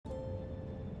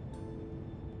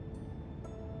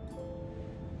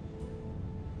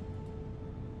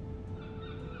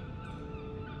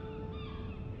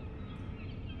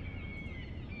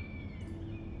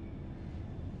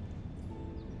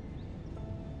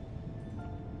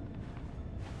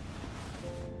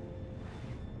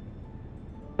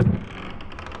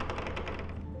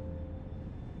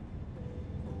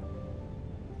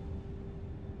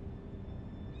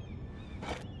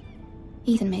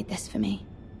Ethan made this for me.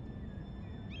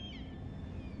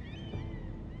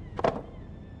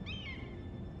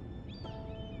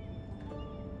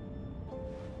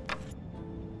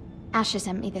 Asher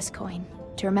sent me this coin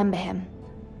to remember him.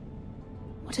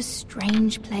 What a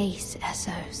strange place,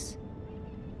 Essos.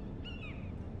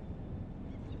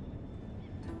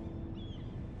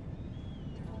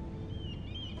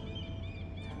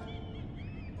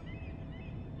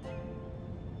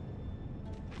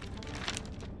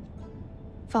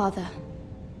 Father,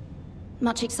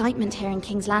 much excitement here in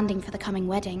King's Landing for the coming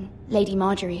wedding. Lady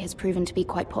Marjorie has proven to be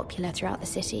quite popular throughout the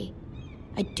city.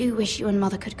 I do wish you and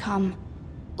Mother could come,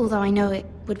 although I know it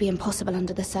would be impossible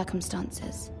under the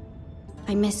circumstances.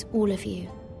 I miss all of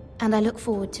you, and I look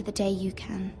forward to the day you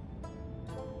can.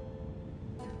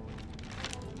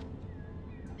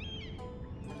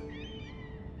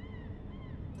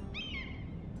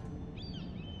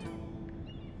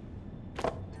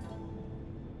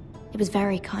 It was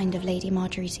very kind of Lady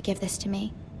Marjorie to give this to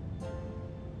me.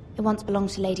 It once belonged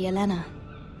to Lady Elena.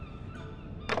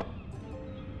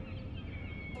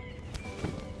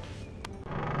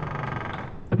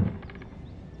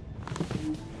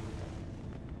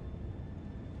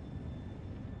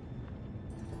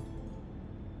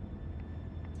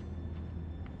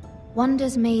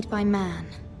 Wonders Made by Man,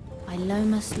 by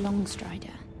Lomas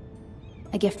Longstrider.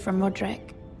 A gift from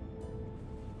Roderick.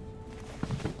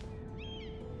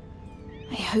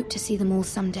 I hope to see them all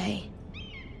someday.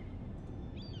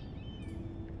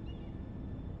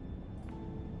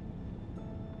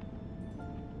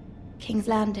 King's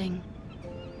Landing.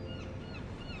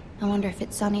 I wonder if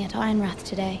it's sunny at Ironrath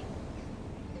today.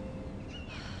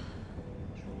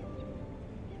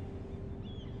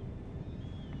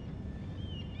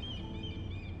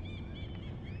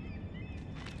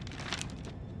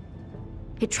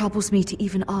 It troubles me to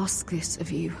even ask this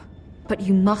of you, but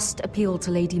you must appeal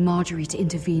to Lady Marjorie to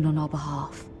intervene on our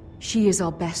behalf. She is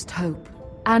our best hope,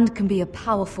 and can be a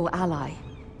powerful ally,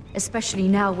 especially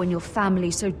now when your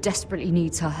family so desperately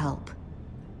needs her help.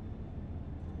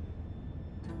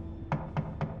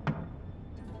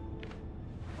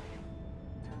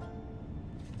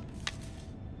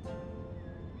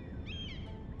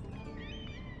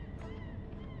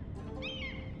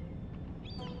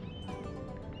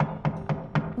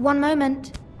 One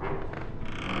moment.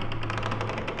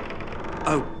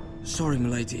 Oh, sorry,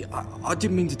 milady. I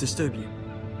didn't mean to disturb you.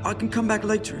 I can come back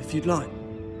later if you'd like.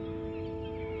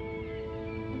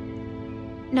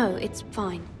 No, it's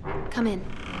fine. Come in.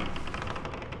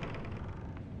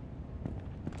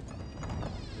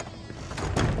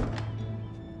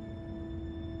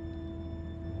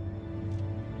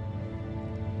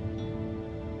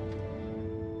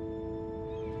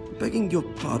 Begging your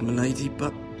pardon, milady,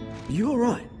 but you all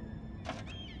right?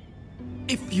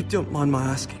 If you don't mind my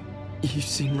asking, you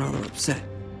seem rather upset.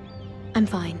 I'm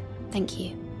fine, thank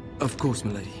you. Of course,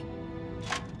 milady.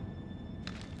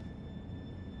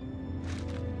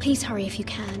 Please hurry if you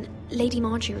can. Lady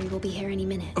Marjorie will be here any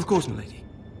minute. Of course, milady.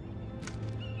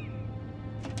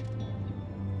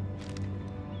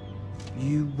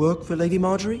 You work for Lady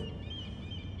Marjorie?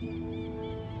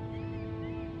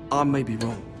 I may be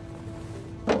wrong,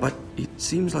 but it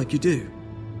seems like you do.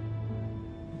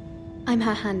 I'm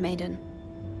her handmaiden.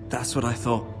 That's what I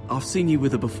thought. I've seen you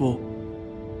with her before.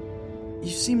 You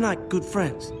seem like good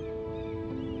friends.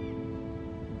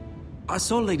 I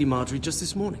saw Lady Marjorie just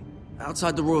this morning,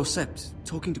 outside the Royal Sept,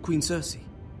 talking to Queen Cersei.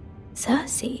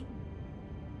 Cersei?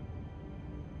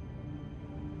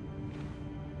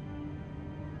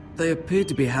 They appeared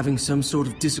to be having some sort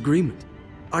of disagreement.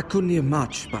 I couldn't hear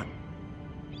much, but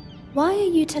Why are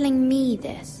you telling me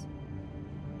this?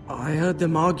 I heard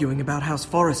them arguing about House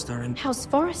Forrester and... House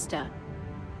Forrester?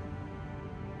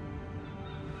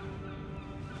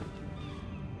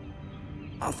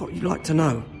 I thought you'd like to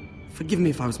know. Forgive me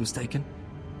if I was mistaken.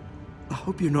 I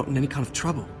hope you're not in any kind of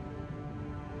trouble.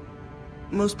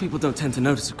 Most people don't tend to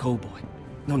notice a callboy.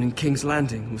 Not in King's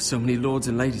Landing, with so many lords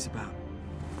and ladies about.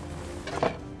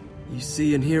 You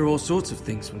see and hear all sorts of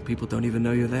things when people don't even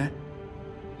know you're there.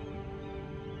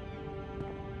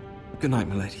 Good night,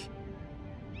 milady.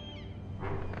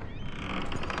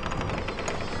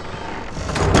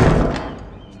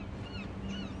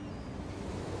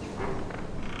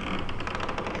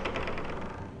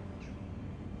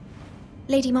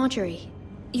 Lady Marjorie,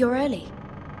 you're early.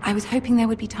 I was hoping there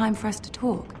would be time for us to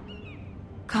talk.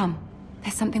 Come,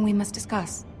 there's something we must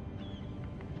discuss.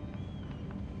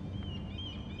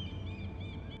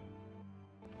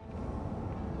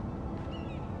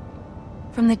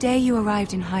 From the day you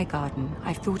arrived in Highgarden,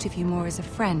 I've thought of you more as a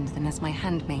friend than as my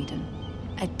handmaiden.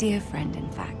 A dear friend, in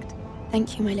fact.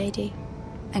 Thank you, my lady.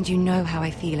 And you know how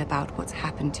I feel about what's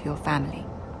happened to your family.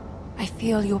 I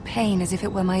feel your pain as if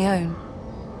it were my own.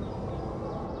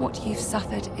 What you've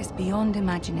suffered is beyond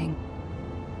imagining.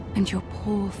 And your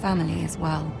poor family as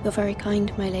well. You're very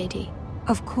kind, my lady.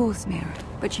 Of course, Mira,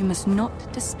 but you must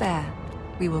not despair.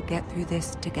 We will get through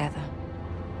this together.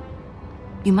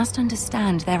 You must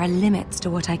understand there are limits to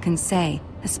what I can say,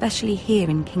 especially here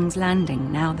in King's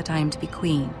Landing, now that I am to be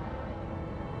queen.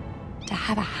 To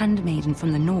have a handmaiden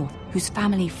from the north whose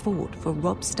family fought for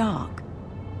Robb Stark.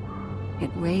 It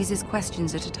raises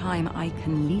questions at a time I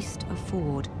can least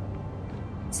afford.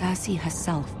 Cersei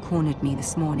herself cornered me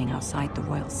this morning outside the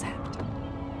Royal Sept.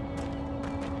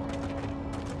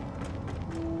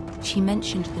 She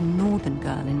mentioned the northern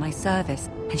girl in my service,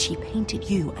 and she painted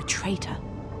you a traitor.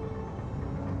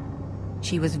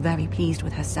 She was very pleased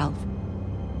with herself.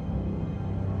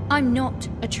 I'm not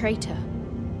a traitor.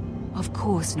 Of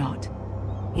course not.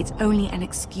 It's only an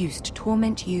excuse to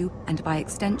torment you, and by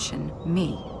extension,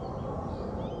 me.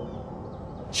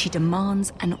 She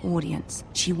demands an audience.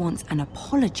 She wants an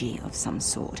apology of some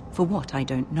sort, for what I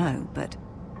don't know, but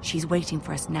she's waiting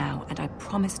for us now, and I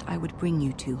promised I would bring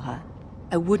you to her.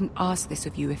 I wouldn't ask this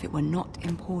of you if it were not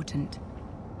important.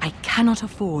 I cannot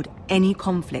afford any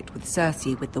conflict with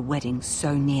Cersei with the wedding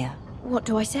so near. What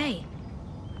do I say?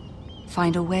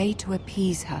 Find a way to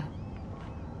appease her.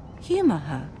 Humor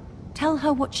her. Tell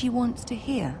her what she wants to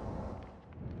hear.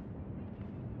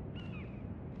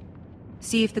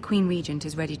 See if the Queen Regent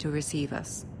is ready to receive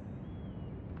us.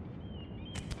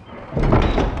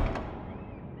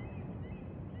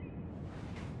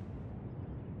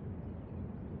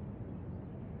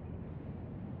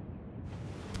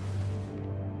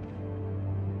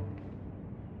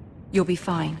 You'll be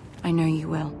fine. I know you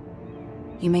will.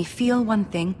 You may feel one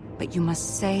thing, but you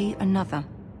must say another.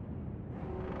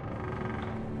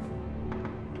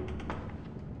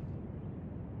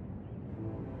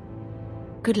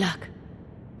 Good luck.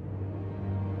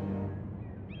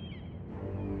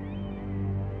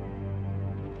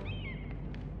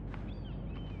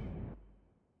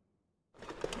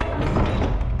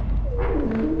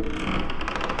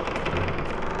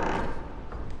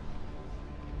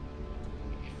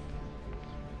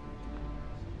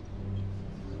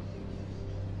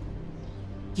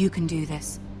 You can do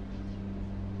this.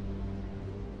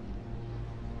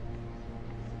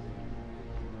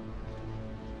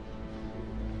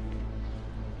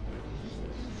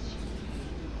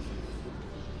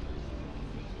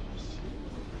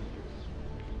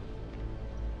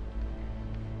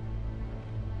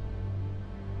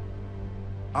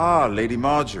 Ah, Lady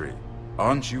Margaery.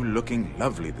 Aren't you looking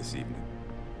lovely this evening?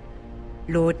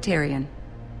 Lord Tyrion.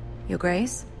 Your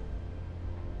Grace?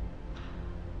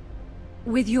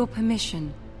 With your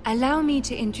permission, allow me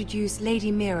to introduce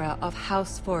Lady Mira of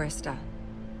House Forrester.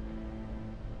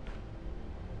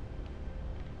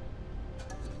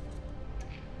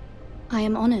 I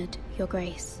am honored, Your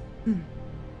Grace.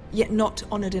 Yet not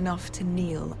honored enough to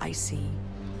kneel, I see.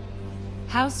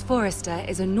 House Forrester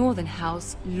is a northern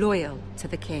house loyal to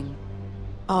the king.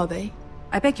 Are they?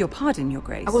 I beg your pardon, Your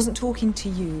Grace. I wasn't talking to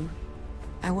you.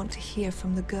 I want to hear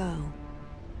from the girl.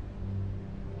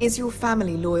 Is your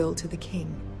family loyal to the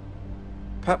king?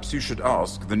 Perhaps you should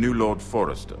ask the new Lord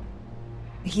Forrester.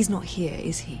 He's not here,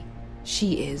 is he?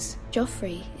 She is.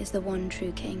 Joffrey is the one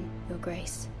true king, Your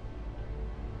Grace.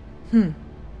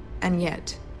 And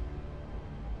yet...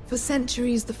 For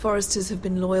centuries, the Forresters have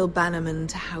been loyal bannermen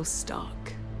to House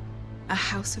Stark. A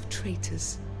house of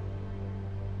traitors.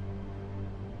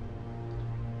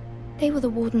 They were the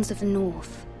Wardens of the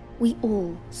North. We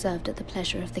all served at the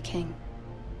pleasure of the king.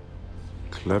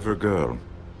 Clever girl.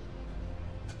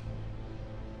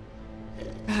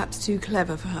 Perhaps too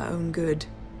clever for her own good.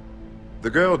 The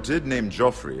girl did name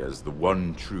Joffrey as the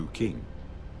one true king.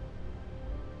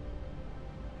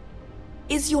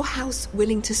 Is your house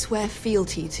willing to swear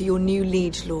fealty to your new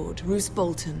liege lord, Roose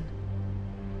Bolton?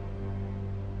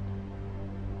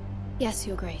 Yes,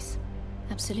 Your Grace.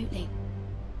 Absolutely.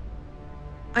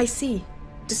 I see.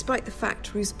 Despite the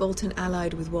fact Roose Bolton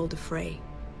allied with Walder Frey.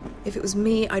 If it was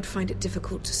me, I'd find it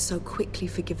difficult to so quickly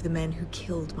forgive the men who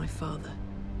killed my father.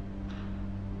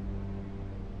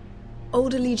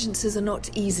 Old allegiances are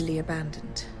not easily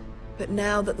abandoned. But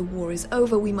now that the war is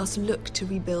over, we must look to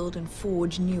rebuild and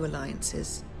forge new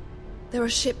alliances. There are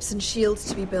ships and shields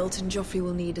to be built, and Joffrey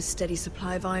will need a steady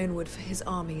supply of ironwood for his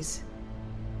armies.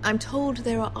 I'm told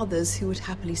there are others who would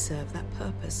happily serve that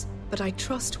purpose, but I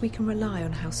trust we can rely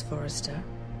on House Forrester.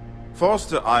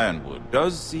 Forrester Ironwood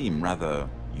does seem rather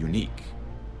unique.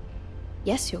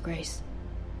 Yes, Your Grace.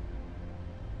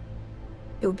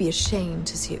 It would be a shame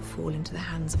to see it fall into the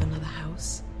hands of another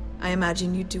house. I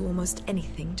imagine you'd do almost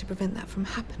anything to prevent that from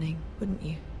happening, wouldn't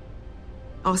you?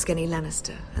 Ask any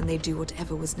Lannister, and they'd do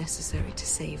whatever was necessary to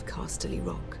save Casterly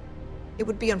Rock. It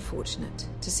would be unfortunate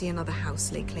to see another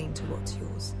house lay claim to what's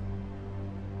yours.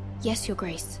 Yes, Your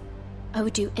Grace. I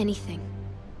would do anything.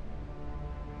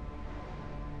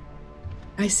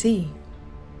 I see.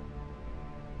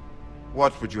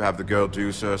 What would you have the girl do,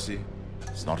 Cersei?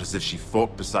 It's not as if she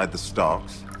fought beside the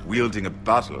Starks, wielding a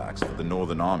battle axe for the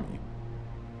Northern Army.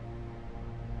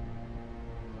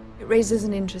 It raises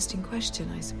an interesting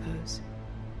question, I suppose.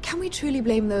 Can we truly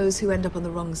blame those who end up on the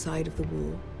wrong side of the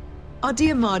war? Our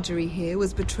dear Margaery here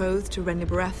was betrothed to Renly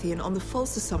Baratheon on the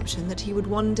false assumption that he would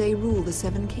one day rule the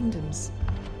Seven Kingdoms.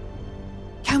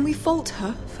 Can we fault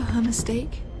her for her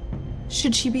mistake?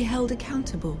 Should she be held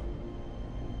accountable?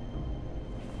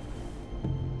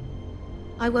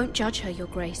 I won't judge her, Your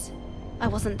Grace. I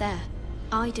wasn't there.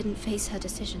 I didn't face her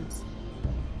decisions.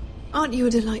 Aren't you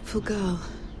a delightful girl?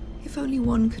 If only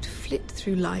one could flit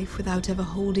through life without ever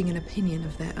holding an opinion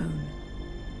of their own.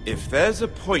 If there's a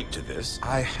point to this,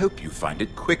 I hope you find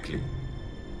it quickly.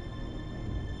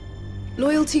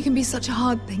 Loyalty can be such a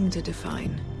hard thing to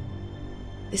define.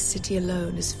 This city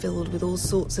alone is filled with all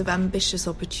sorts of ambitious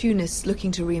opportunists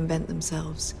looking to reinvent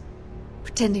themselves,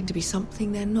 pretending to be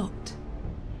something they're not.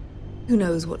 Who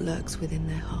knows what lurks within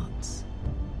their hearts?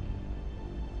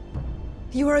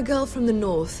 You are a girl from the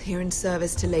north, here in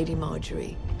service to Lady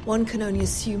Margaery. One can only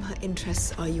assume her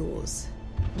interests are yours.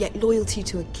 Yet loyalty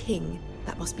to a king,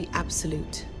 that must be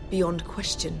absolute, beyond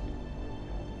question.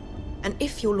 And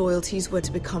if your loyalties were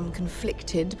to become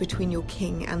conflicted between your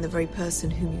king and the very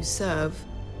person whom you serve,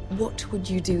 what would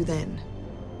you do then?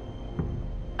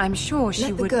 I'm sure she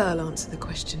would... Let the would... girl answer the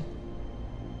question.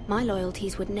 My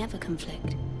loyalties would never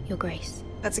conflict, Your Grace.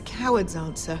 That's a coward's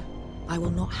answer. I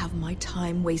will not have my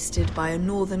time wasted by a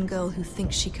northern girl who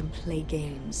thinks she can play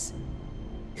games.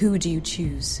 Who do you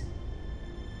choose?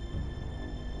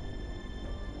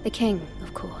 The king,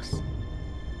 of course.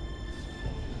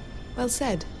 Well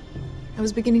said. I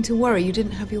was beginning to worry you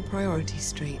didn't have your priorities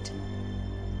straight.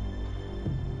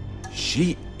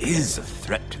 She is a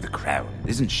threat to the crown,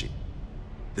 isn't she?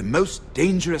 The most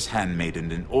dangerous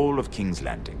handmaiden in all of King's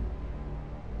Landing.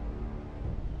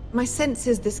 My sense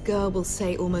is this girl will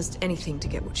say almost anything to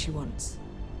get what she wants.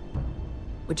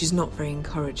 Which is not very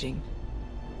encouraging.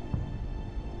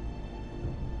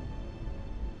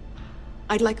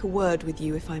 I'd like a word with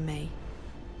you, if I may.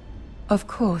 Of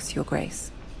course, Your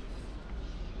Grace.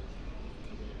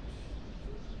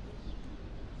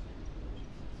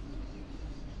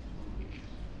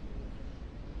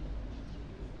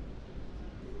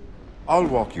 I'll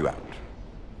walk you out.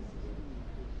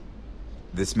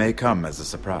 This may come as a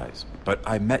surprise, but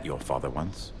I met your father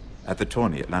once, at the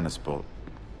tourney at Lannisport.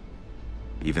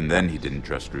 Even then he didn't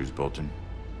trust Roose Bolton.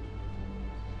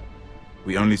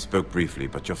 We only spoke briefly,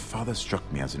 but your father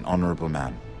struck me as an honorable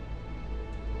man.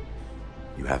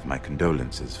 You have my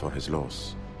condolences for his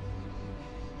loss.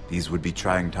 These would be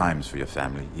trying times for your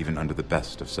family, even under the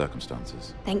best of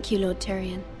circumstances. Thank you, Lord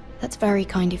Tyrion. That's very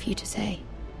kind of you to say.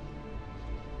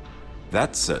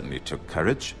 That certainly took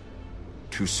courage.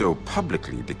 To so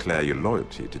publicly declare your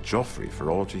loyalty to Joffrey for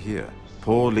all to hear.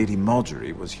 Poor Lady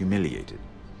Margaery was humiliated,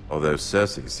 although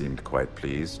Cersei seemed quite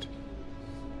pleased.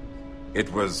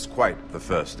 It was quite the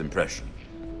first impression.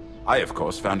 I, of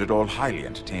course, found it all highly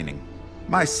entertaining.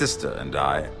 My sister and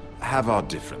I have our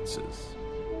differences.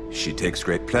 She takes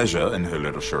great pleasure in her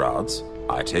little charades.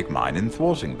 I take mine in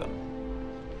thwarting them.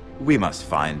 We must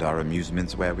find our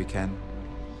amusements where we can.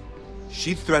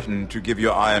 She threatened to give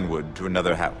your ironwood to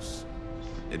another house.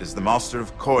 It is the Master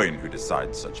of Coin who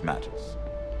decides such matters.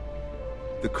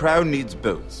 The crown needs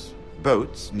boats.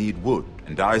 Boats need wood,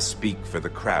 and I speak for the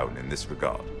crown in this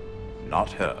regard. Not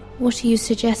her. What are you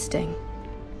suggesting?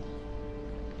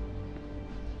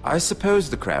 I suppose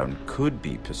the crown could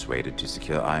be persuaded to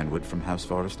secure ironwood from House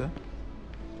Forrester.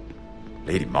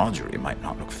 Lady Margaery might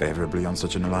not look favorably on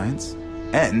such an alliance,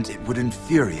 and it would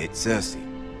infuriate Cersei.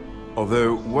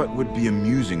 Although what would be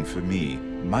amusing for me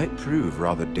might prove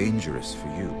rather dangerous for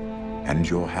you and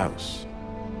your house.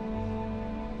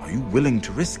 Are you willing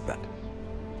to risk that?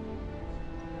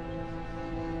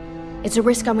 It's a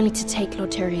risk I'm willing to take,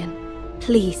 Lord Tyrion.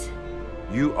 Please.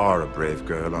 You are a brave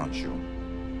girl, aren't you?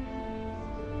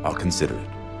 I'll consider it.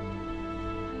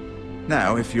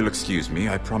 Now, if you'll excuse me,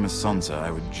 I promised Sansa I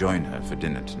would join her for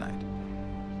dinner tonight.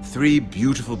 3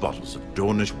 beautiful bottles of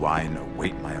Dornish wine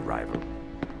await my arrival.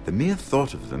 The mere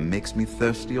thought of them makes me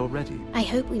thirsty already. I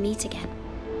hope we meet again.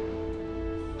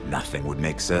 Nothing would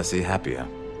make Cersei happier.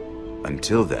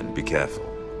 Until then, be careful.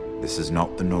 This is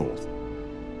not the North.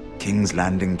 King's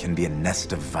Landing can be a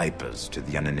nest of vipers to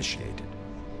the uninitiated.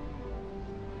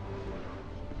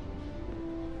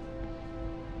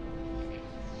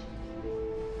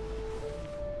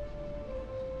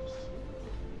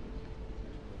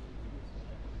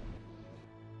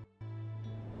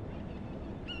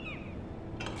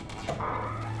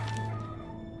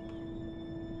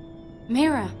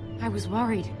 Mira, I was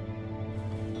worried.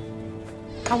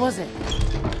 How was it?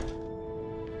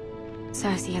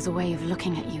 Cersei has a way of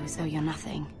looking at you as though you're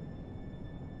nothing.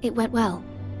 It went well.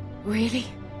 Really?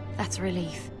 That's a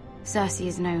relief. Cersei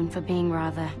is known for being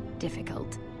rather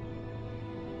difficult.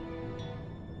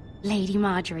 Lady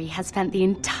Margaery has spent the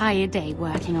entire day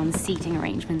working on seating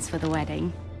arrangements for the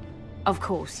wedding. Of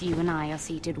course, you and I are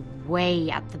seated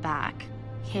way at the back,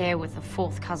 here with the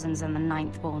 4th cousins and the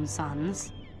 9th-born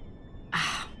sons.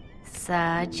 Ah,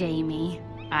 Sir Jaime.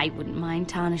 I wouldn't mind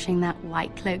tarnishing that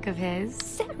white cloak of his.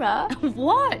 Sarah!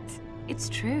 What? It's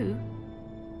true.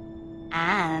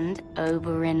 And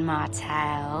Oberyn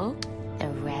Martell, the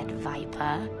Red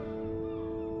Viper.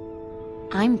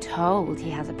 I'm told he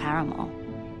has a paramour.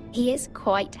 He is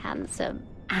quite handsome.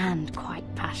 And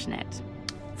quite passionate,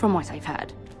 from what I've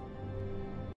heard.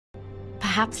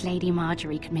 Perhaps Lady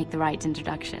Margaery could make the right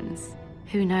introductions.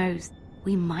 Who knows?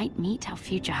 We might meet our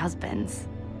future husbands.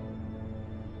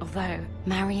 Although,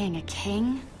 marrying a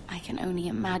king, I can only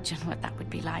imagine what that would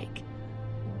be like.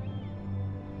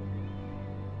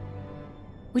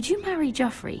 Would you marry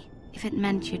Joffrey if it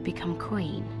meant you'd become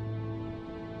queen?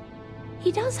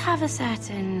 He does have a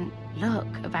certain look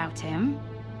about him,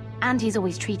 and he's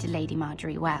always treated Lady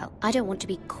Margaery well. I don't want to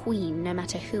be queen, no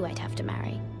matter who I'd have to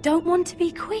marry. Don't want to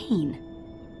be queen?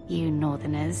 You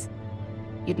northerners.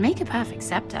 You'd make a perfect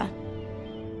scepter.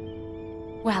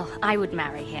 Well, I would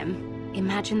marry him.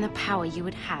 Imagine the power you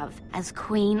would have as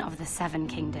Queen of the 7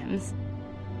 Kingdoms.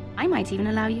 I might even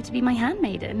allow you to be my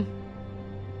handmaiden.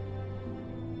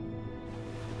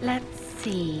 Let's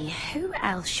see, who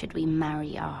else should we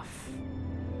marry off?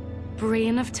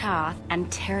 Brienne of Tarth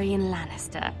and Tyrion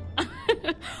Lannister.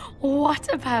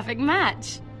 What a perfect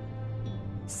match!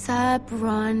 Sir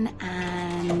Bronn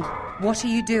and... What are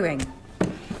you doing?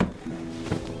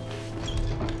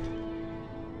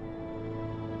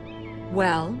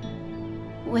 Well?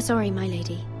 We're sorry, my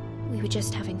lady. We were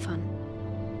just having fun.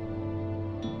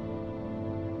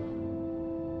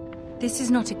 This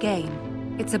is not a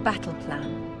game. It's a battle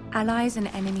plan. Allies and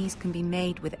enemies can be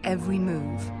made with every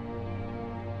move.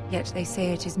 Yet they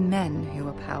say it is men who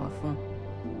are powerful.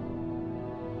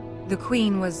 The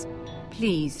Queen was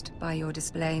pleased by your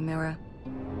display, Mira.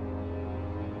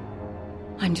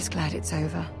 I'm just glad it's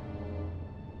over.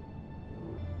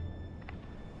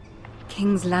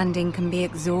 King's Landing can be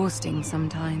exhausting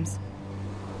sometimes.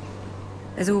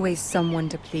 There's always someone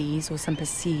to please or some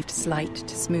perceived slight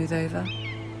to smooth over.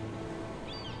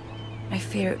 I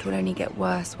fear it will only get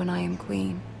worse when I am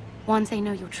queen. Once they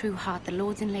know your true heart, the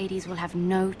lords and ladies will have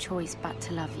no choice but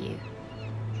to love you.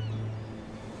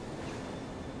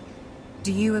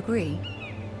 Do you agree?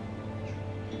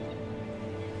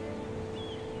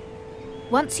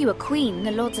 Once you are queen,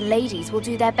 the lords and ladies will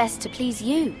do their best to please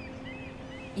you.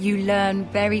 You learn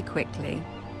very quickly.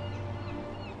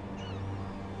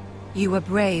 You were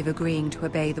brave agreeing to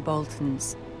obey the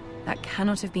Boltons. That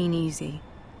cannot have been easy.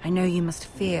 I know you must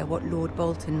fear what Lord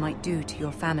Bolton might do to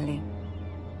your family.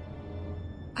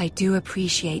 I do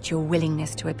appreciate your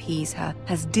willingness to appease her,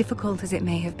 as difficult as it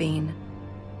may have been.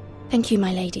 Thank you,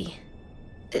 my lady.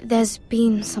 There's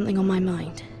been something on my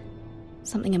mind.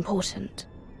 Something important.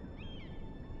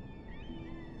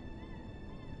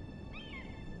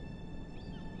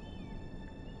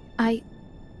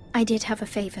 I did have a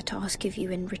favor to ask of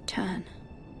you in return.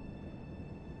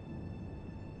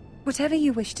 Whatever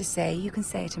you wish to say, you can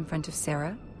say it in front of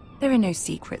Sarah. There are no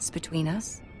secrets between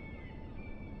us.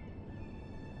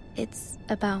 It's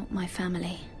about my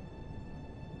family.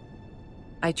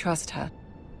 I trust her.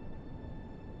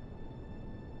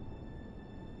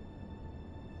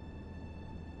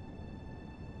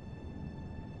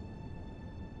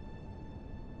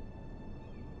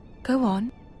 Go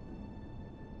on.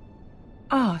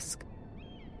 Ask.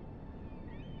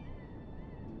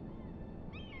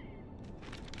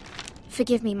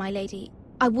 Forgive me, my lady.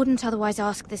 I wouldn't otherwise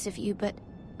ask this of you, but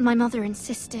my mother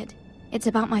insisted. It's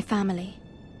about my family.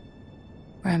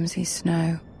 Ramsay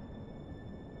Snow.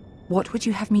 What would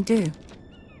you have me do?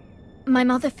 My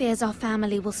mother fears our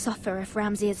family will suffer if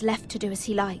Ramsay is left to do as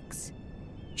he likes.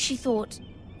 She thought,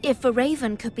 if a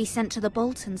raven could be sent to the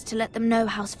Boltons to let them know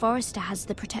House Forrester has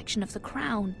the protection of the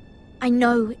crown. I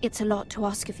know it's a lot to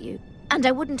ask of you, and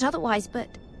I wouldn't otherwise,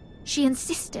 but she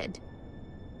insisted.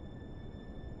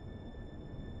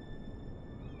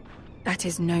 That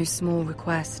is no small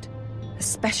request,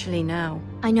 especially now.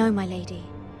 I know, my lady,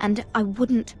 and I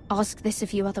wouldn't ask this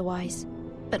of you otherwise.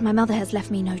 But my mother has left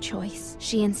me no choice.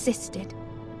 She insisted.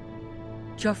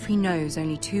 Joffrey knows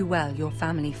only too well your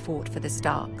family fought for the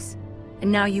Starks,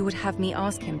 and now you would have me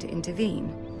ask him to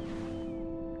intervene.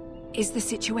 Is the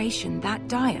situation that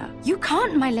dire? You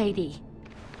can't, my lady.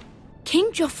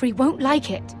 King Joffrey won't like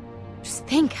it. Just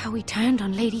think how he turned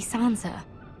on Lady Sansa.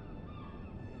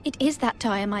 It is that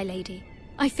dire, my lady.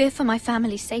 I fear for my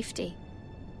family's safety.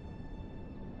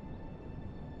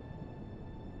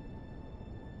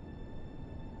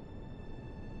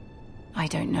 I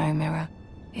don't know, Mira.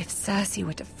 If Cersei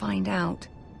were to find out...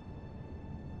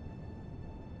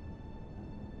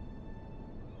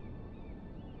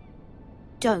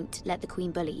 Don't let the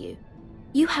Queen bully you.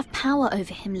 You have power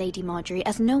over him, Lady Margaery,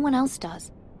 as no one else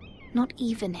does. Not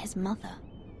even his mother.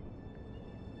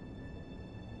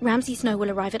 Ramsay Snow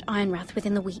will arrive at Ironrath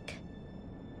within the week.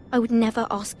 I would never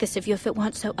ask this of you if it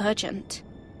weren't so urgent.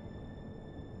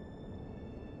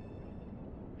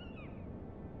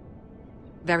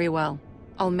 Very well.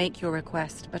 I'll make your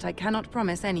request, but I cannot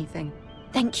promise anything.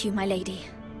 Thank you, my lady.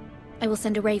 I will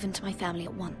send a raven to my family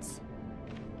at once.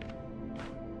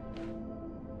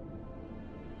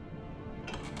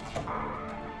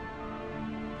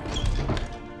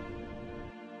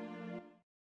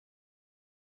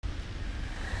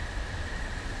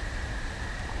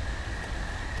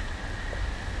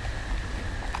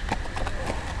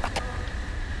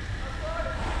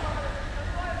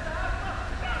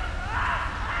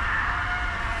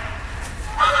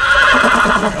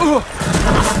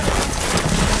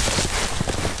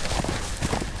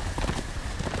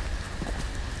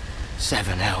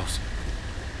 Seven hells.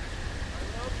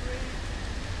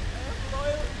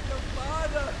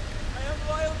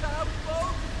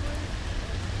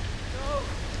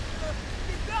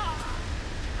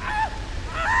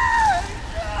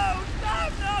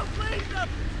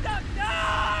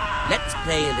 Let's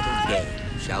play a little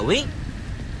game, shall we?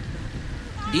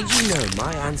 Did you know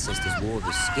my ancestors wore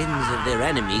the skins of their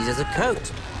enemies as a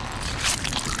coat?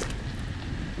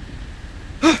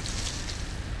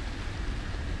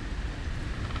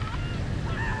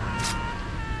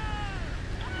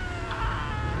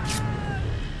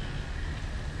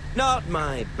 Not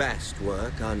my best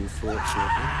work, unfortunately.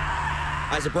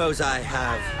 I suppose I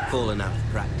have fallen out of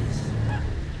practice.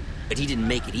 But he didn't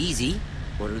make it easy,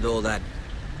 what with all that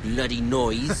bloody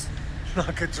noise.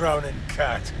 Like a droning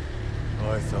cat.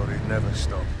 I thought he'd never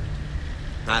stop.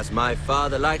 As my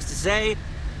father likes to say,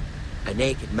 a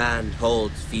naked man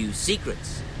holds few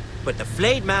secrets, but the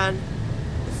flayed man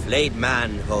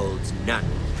holds none.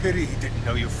 Pity he didn't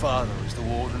know your father was the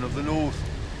Warden of the North.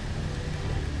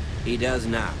 He does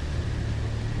now.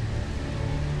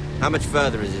 How much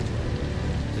further is it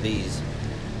to these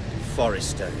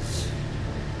Foresters?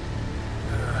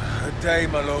 A day,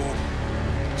 my lord.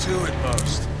 2 at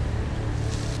most.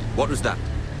 What was that?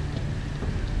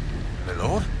 My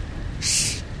lord?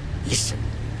 Shh! Listen.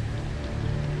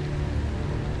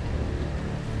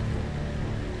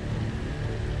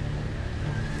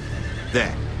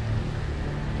 There.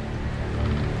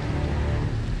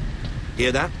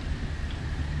 Hear that?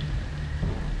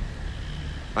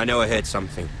 I know I heard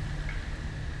something.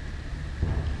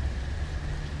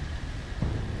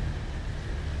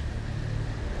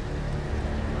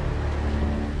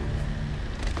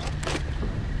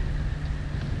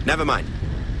 Never mind.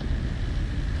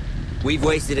 We've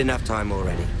wasted enough time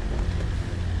already.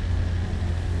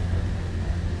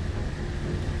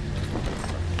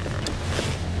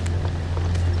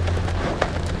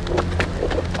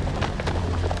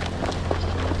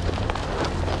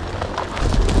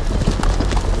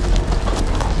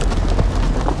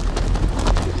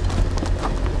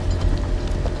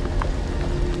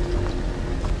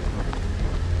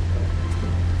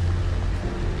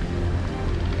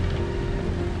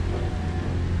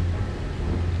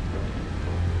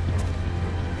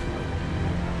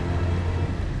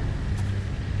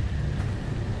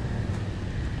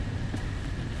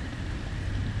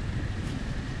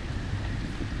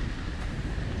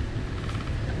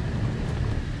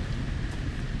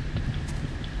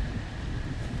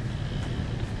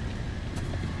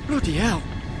 Bloody hell.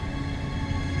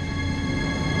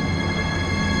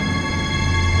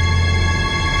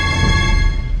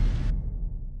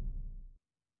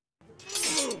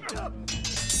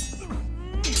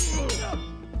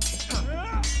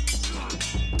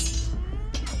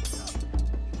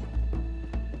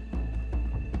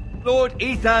 Lord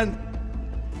Ethan,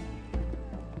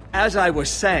 as I was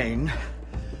saying,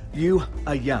 you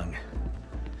are young.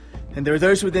 And there are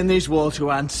those within these walls who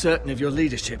are uncertain of your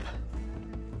leadership.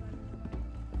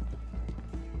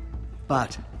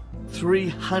 But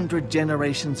 300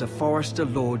 generations of Forrester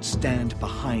lords stand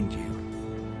behind you.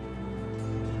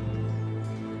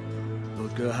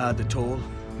 Lord Gerhard the Tall,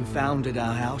 who founded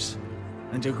our house,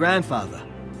 and your grandfather,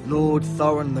 Lord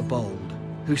Thorin the Bold,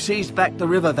 who seized back the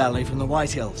river valley from the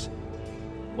White Hills.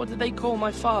 What did they call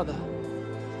my father?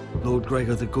 Lord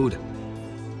Gregor the Good.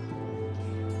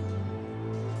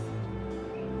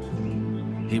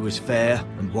 He was fair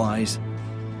and wise,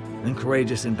 and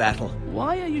courageous in battle.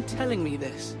 Why are you telling me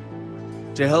this?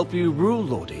 To help you rule,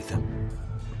 Lord Ethan.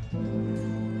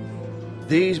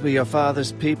 These were your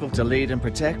father's people to lead and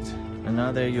protect, and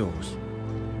now they're yours.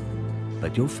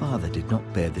 But your father did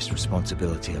not bear this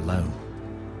responsibility alone.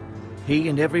 He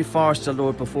and every Forrester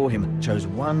Lord before him chose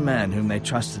one man whom they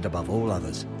trusted above all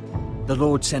others, the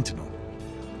Lord Sentinel.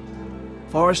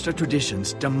 Forrester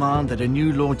traditions demand that a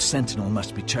new Lord Sentinel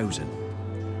must be chosen.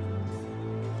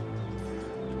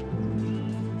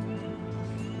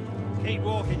 Keep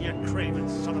walking, you craven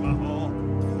son of a whore.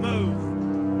 Move!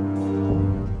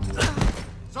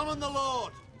 Summon the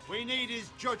Lord! We need his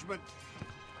judgment.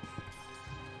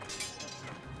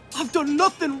 I've done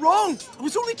nothing wrong! I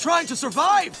was only trying to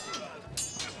survive!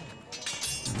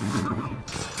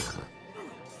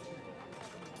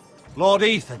 Lord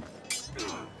Ethan.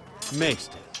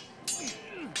 Maester.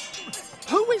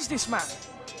 Who is this man?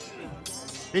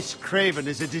 This craven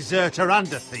is a deserter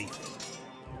and a thief.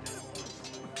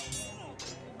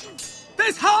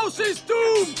 This house is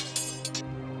doomed!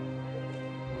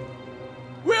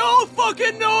 We all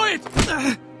fucking know it!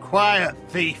 Quiet,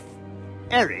 thief.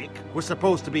 Eric was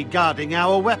supposed to be guarding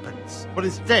our weapons, but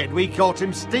instead we caught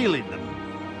him stealing them.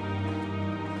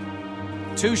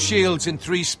 2 shields and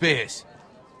 3 spears.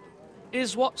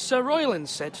 Is what Sir Royland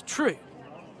said true?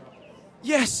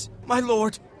 Yes, my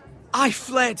lord. I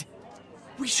fled.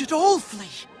 We should all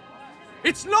flee.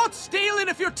 It's not stealing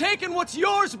if you're taking what's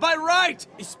yours by right.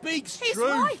 He speaks His true.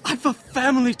 wife. I've a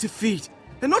family to feed,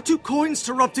 and not 2 coins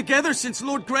to rub together since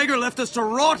Lord Gregor left us to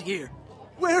rot here.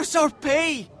 Where's our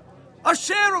pay? Our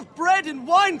share of bread and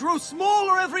wine grows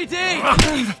smaller every day.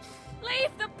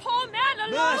 Leave the poor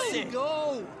man alone! Mercy,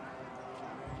 go!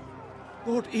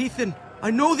 Lord Ethan,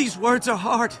 I know these words are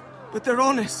hard, but they're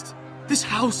honest. This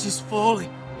house is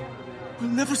falling. We'll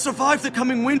never survive the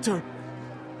coming winter.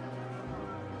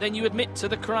 Then you admit to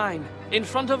the crime, in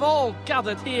front of all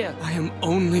gathered here. I am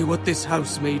only what this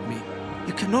house made me.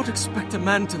 You cannot expect a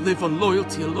man to live on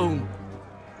loyalty alone.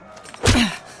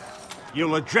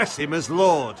 You'll address him as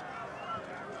Lord.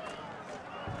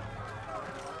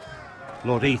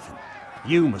 Lord Ethan,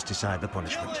 you must decide the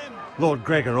punishment. Lord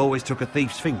Gregor always took a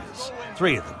thief's fingers.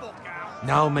 3 of them.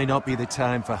 Now may not be the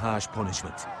time for harsh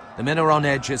punishment. The men are on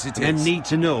edge as it is. Men need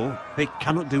to know they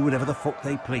cannot do whatever the fuck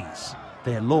they please.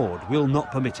 Their lord will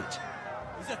not permit it.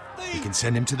 He's a thief. You can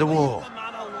send him to the war. Leave the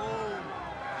man alone.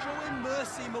 Show him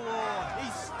mercy, my lord.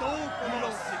 He stole from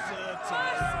us.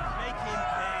 Make him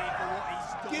pay for what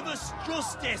he's done. Give us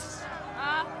justice.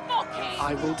 Fuck him!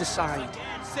 I will decide.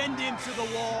 Send him to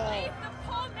the wall. Leave the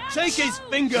poor man Take his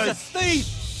alone. fingers. He's a thief.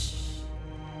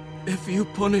 If you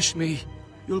punish me,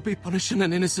 you'll be punishing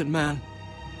an innocent man.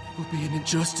 It will be an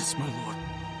injustice, my lord.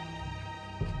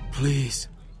 Please,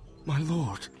 my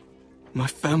lord. My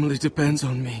family depends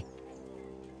on me.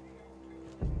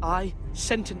 I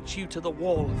sentence you to the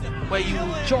wall, where you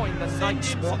will join the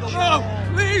Night's Watch.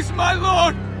 No! Please, my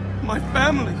lord! My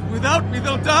family, without me,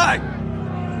 they'll die!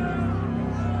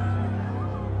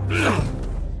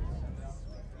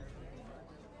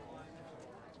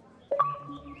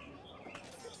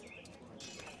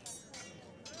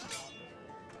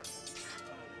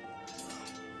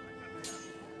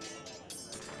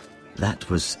 That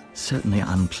was certainly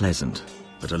unpleasant,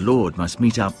 but a lord must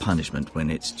mete out punishment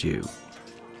when it's due.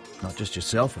 Not just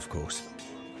yourself, of course.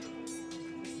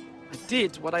 I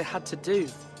did what I had to do,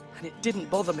 and it didn't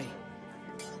bother me.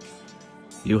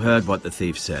 You heard what the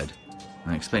thief said.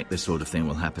 I expect this sort of thing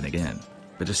will happen again.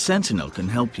 But a sentinel can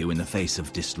help you in the face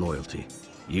of disloyalty.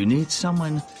 You need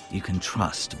someone you can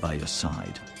trust by your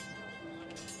side.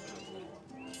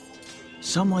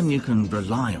 Someone you can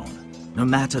rely on, no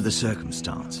matter the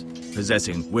circumstance.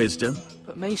 Possessing wisdom.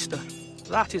 But Maester,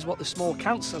 that is what the small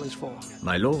council is for.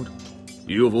 My lord,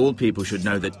 you of all people should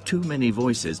know that too many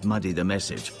voices muddy the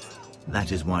message.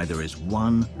 That is why there is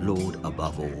one lord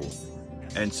above all.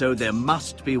 And so there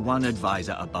must be one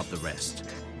advisor above the rest.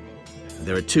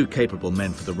 There are 2 capable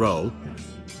men for the role.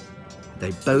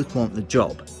 They both want the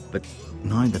job, but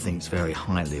neither thinks very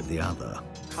highly of the other.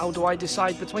 How do I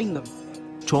decide between them?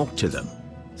 Talk to them.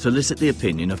 Solicit the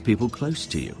opinion of people close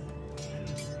to you.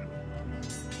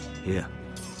 Here,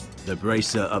 the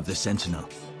bracer of the Sentinel.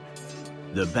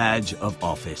 The badge of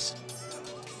office.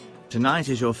 Tonight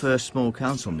is your first small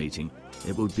council meeting.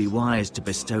 It would be wise to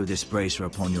bestow this bracer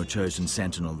upon your chosen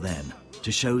sentinel then,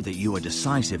 to show that you are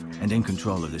decisive and in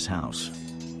control of this house.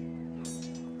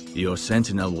 Your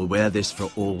sentinel will wear this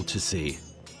for all to see.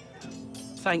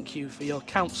 Thank you for your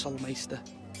counsel, Maester.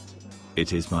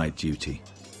 It is my duty.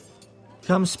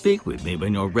 Come speak with me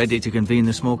when you're ready to convene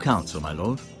the small council, my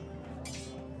lord.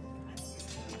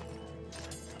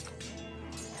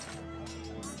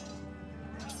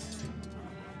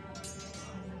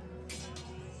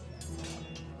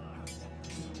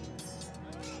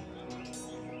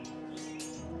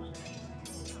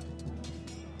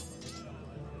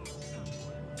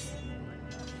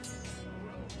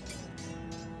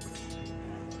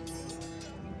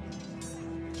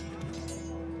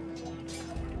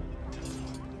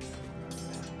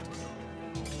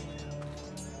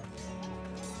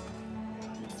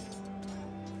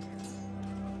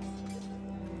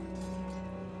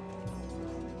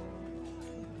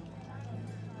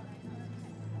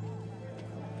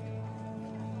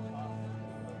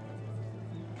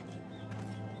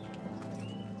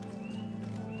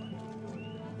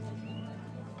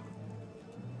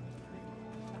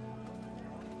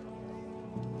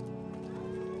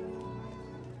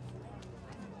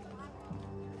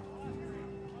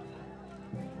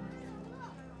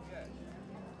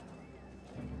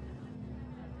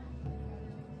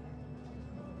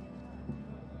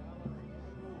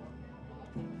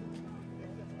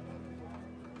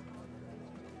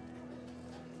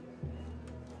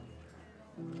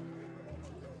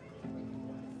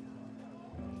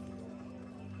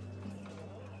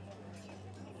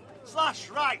 Slash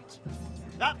right!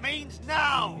 That means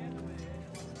now!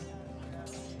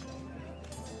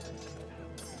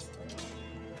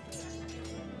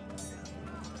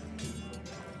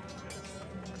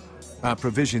 Our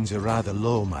provisions are rather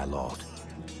low, my lord.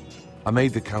 I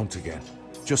made the count again,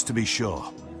 just to be sure.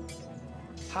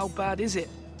 How bad is it?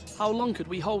 How long could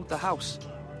we hold the house?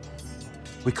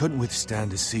 We couldn't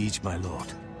withstand a siege, my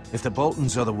lord. If the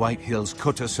Boltons or the White Hills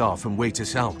cut us off and wait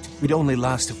us out, we'd only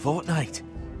last a fortnight.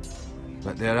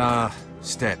 But there are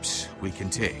steps we can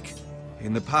take.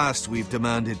 In the past, we've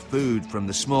demanded food from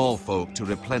the small folk to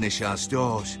replenish our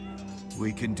stores.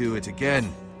 We can do it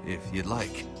again, if you'd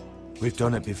like. We've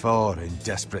done it before in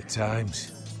desperate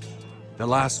times. The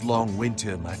last long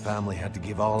winter, my family had to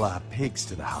give all our pigs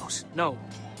to the house. No,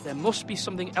 there must be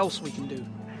something else we can do.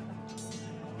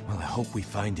 Well, I hope we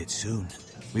find it soon.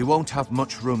 We won't have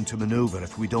much room to maneuver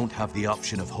if we don't have the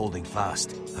option of holding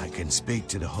fast. I can speak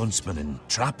to the huntsmen and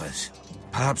trappers.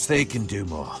 Perhaps they can do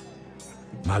more.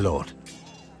 My lord.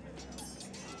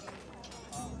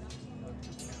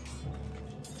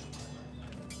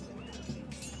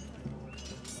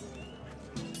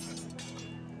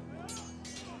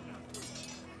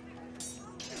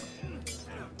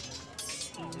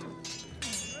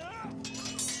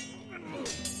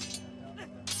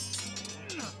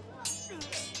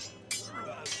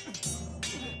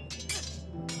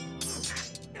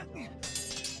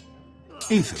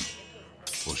 Ethan.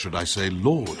 Or should I say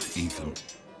Lord Ethan?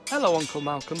 Hello, Uncle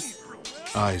Malcolm.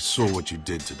 I saw what you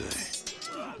did today.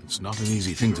 It's not an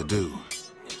easy thing to do,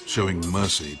 showing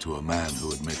mercy to a man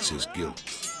who admits his guilt.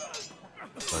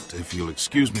 But if you'll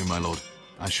excuse me, my lord,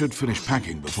 I should finish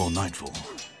packing before nightfall.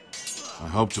 I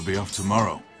hope to be off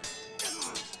tomorrow,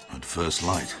 at first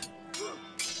light.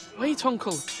 Wait,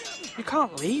 Uncle. You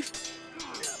can't leave.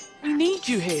 We need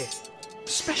you here,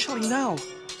 especially now.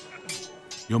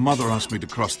 Your mother asked me to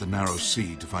cross the narrow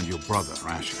sea to find your brother,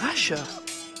 Asher. Asher?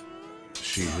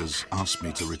 She has asked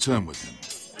me to return with him,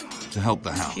 to help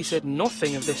the house. She said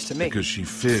nothing of this to me. Because she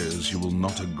fears you will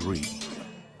not agree.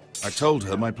 I told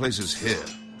her my place is here,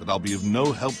 that I'll be of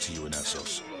no help to you in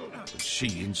Essos. But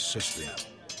she insisted.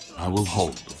 I will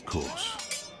hold, of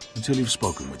course, until you've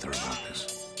spoken with her about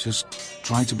this. Just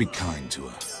try to be kind to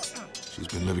her. She's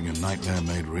been living a nightmare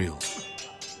made real.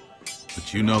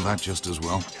 But you know that just as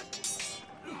well.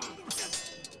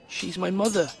 She's my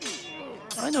mother.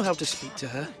 I know how to speak to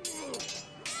her.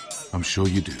 I'm sure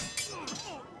you do.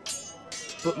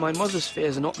 But my mother's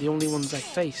fears are not the only ones I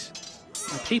face.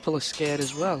 My people are scared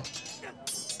as well.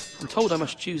 I'm told I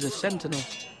must choose a sentinel.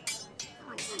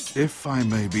 If I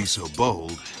may be so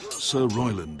bold, Sir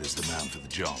Royland is the man for the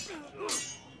job.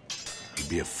 He'd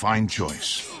be a fine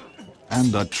choice.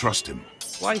 And I'd trust him.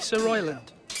 Why Sir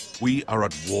Royland? We are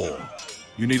at war.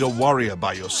 You need a warrior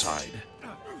by your side.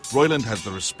 Royland has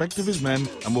the respect of his men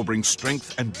and will bring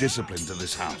strength and discipline to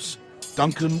this house.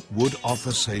 Duncan would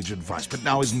offer sage advice, but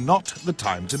now is not the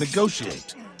time to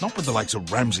negotiate. Not with the likes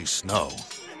of Ramsay Snow.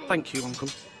 Thank you, Uncle.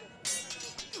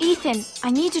 Ethan,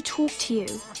 I need to talk to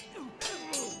you.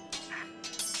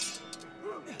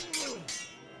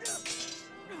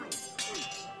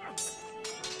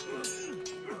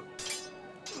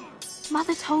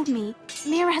 Mother told me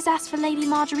Mira has asked for Lady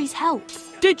Marjorie's help.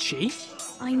 Did she?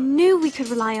 I knew we could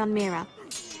rely on Mira.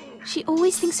 She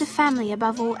always thinks of family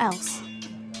above all else.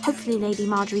 Hopefully Lady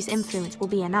Marjorie's influence will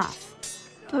be enough.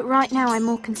 But right now I'm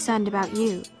more concerned about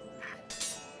you.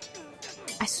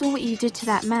 I saw what you did to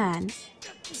that man.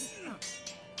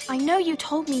 I know you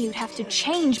told me you'd have to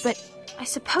change, but I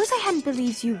suppose I hadn't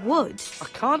believed you would. I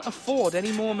can't afford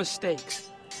any more mistakes.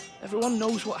 Everyone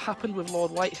knows what happened with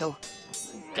Lord Whitehill.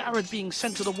 Garrett being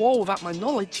sent to the war without my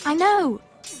knowledge. I know.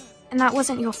 And that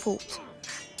wasn't your fault.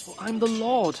 Well, I'm the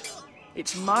Lord.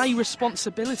 It's my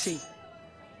responsibility.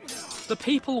 The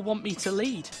people want me to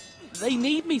lead. They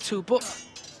need me to, but...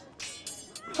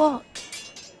 What?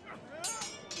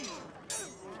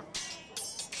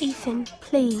 Ethan,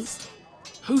 please.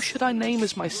 Who should I name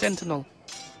as my sentinel?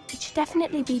 It should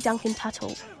definitely be Duncan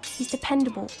Tuttle. He's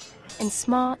dependable and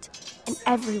smart, and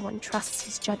everyone trusts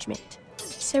his judgment.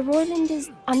 Sir Royland is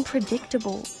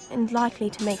unpredictable and likely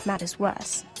to make matters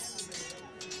worse.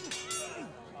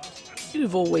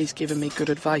 You've always given me good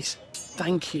advice.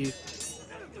 Thank you.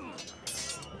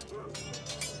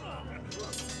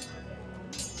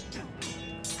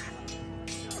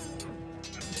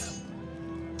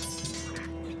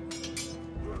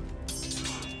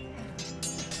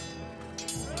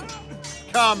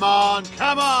 Come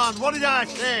on, what did I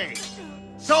say?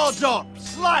 Swords up,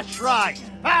 slash right,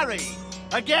 parry,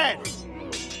 again.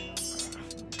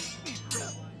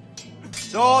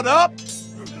 Sword up,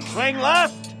 swing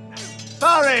left,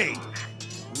 parry.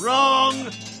 Wrong.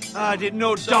 I didn't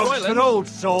know dogs could hold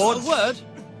swords. A word?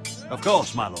 Of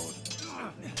course, my lord.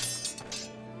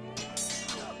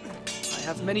 I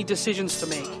have many decisions to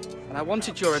make, and I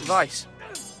wanted your advice.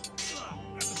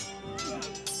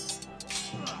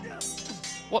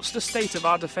 What's the state of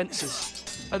our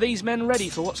defences? Are these men ready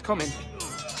for what's coming?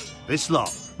 This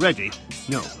lot, ready?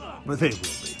 No, but they will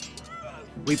be.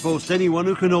 We post anyone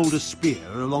who can hold a spear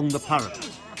along the parapet,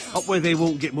 up where they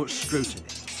won't get much scrutiny,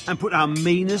 and put our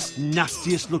meanest,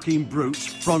 nastiest looking brutes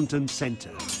front and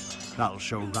centre. That'll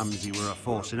show Ramsay we're a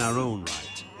force in our own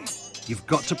right. You've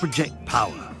got to project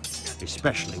power,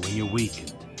 especially when you're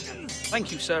weakened.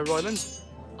 Thank you, Sir Royland.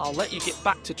 I'll let you get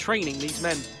back to training these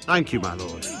men. Thank you, my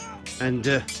lord.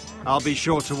 And I'll be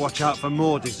sure to watch out for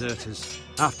more deserters.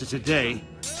 After today,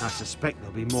 I suspect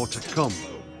there'll be more to come.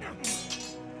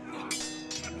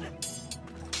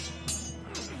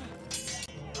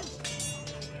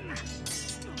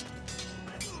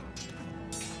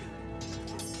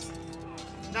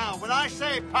 Now, when I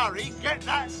say parry, get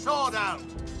that sword out!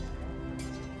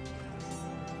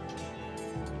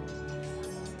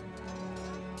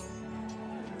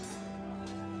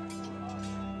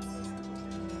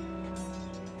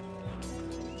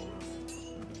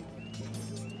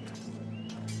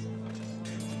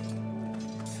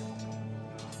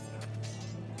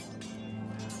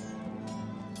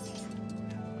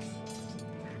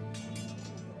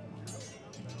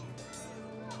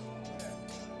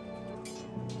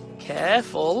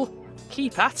 Careful.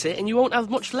 Keep at it and you won't have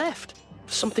much left.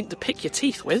 Something to pick your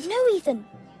teeth with. No, Ethan.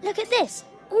 Look at this.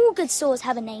 All good swords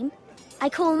have a name. I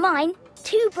call mine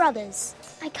Two Brothers.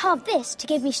 I carved this to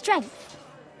give me strength.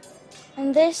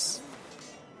 And this,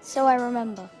 so I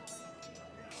remember.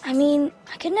 I mean,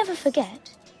 I could never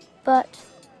forget. But,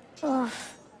 oh,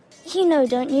 you know,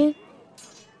 don't you?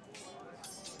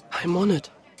 I'm honoured.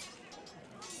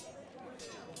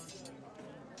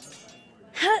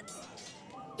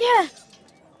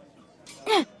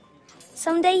 Yeah.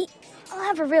 Someday, I'll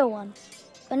have a real one.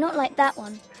 But not like that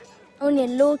one. Only a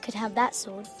lord could have that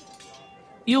sword.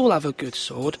 You'll have a good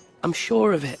sword. I'm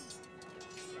sure of it.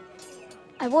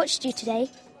 I watched you today.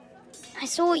 I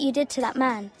saw what you did to that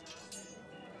man.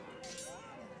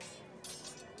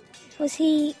 Was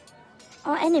he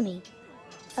our enemy?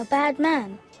 A bad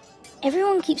man?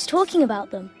 Everyone keeps talking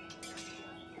about them.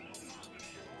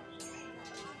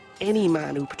 Any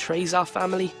man who betrays our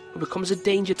family, who becomes a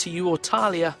danger to you or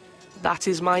Talia, that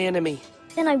is my enemy.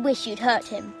 Then I wish you'd hurt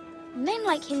him. Men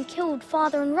like him killed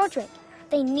Father and Roderick.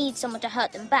 They need someone to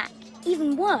hurt them back.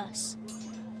 Even worse.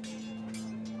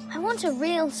 I want a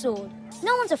real sword.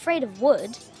 No one's afraid of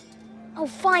wood. I'll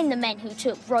find the men who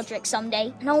took Roderick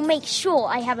someday, and I'll make sure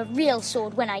I have a real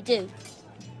sword when I do.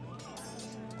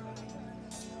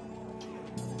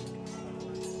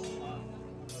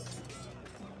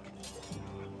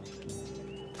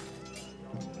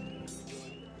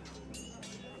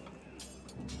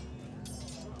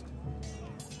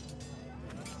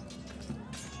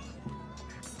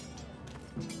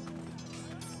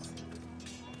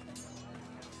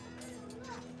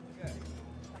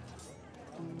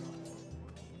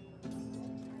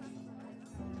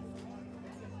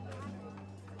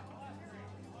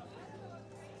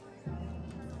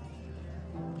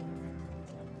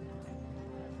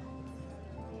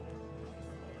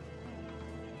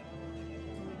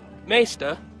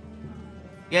 Maester?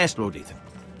 Yes, Lord Ethan.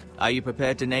 Are you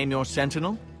prepared to name your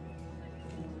sentinel?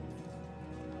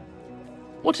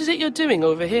 What is it you're doing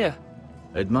over here?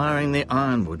 Admiring the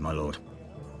ironwood, my lord.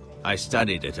 I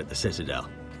studied it at the Citadel.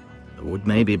 The wood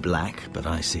may be black, but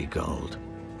I see gold.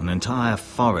 An entire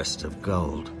forest of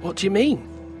gold. What do you mean?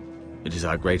 It is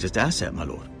our greatest asset, my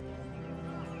lord.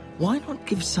 Why not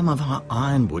give some of our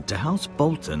ironwood to House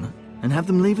Bolton and have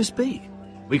them leave us be?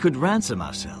 We could ransom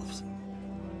ourselves.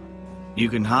 You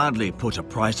can hardly put a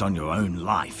price on your own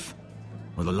life,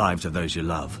 or the lives of those you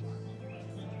love.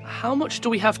 How much do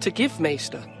we have to give,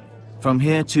 Maester? From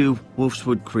here to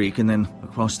Wolfswood Creek and then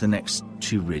across the next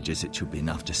 2 ridges, it should be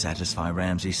enough to satisfy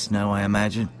Ramsay Snow, I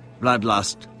imagine.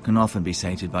 Bloodlust can often be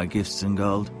sated by gifts and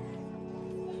gold.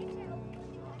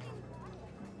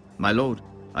 My lord,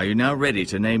 are you now ready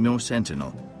to name your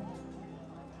sentinel?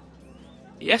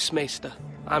 Yes, Maester.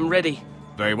 I'm ready.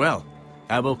 Very well.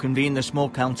 I will convene the small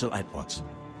council at once.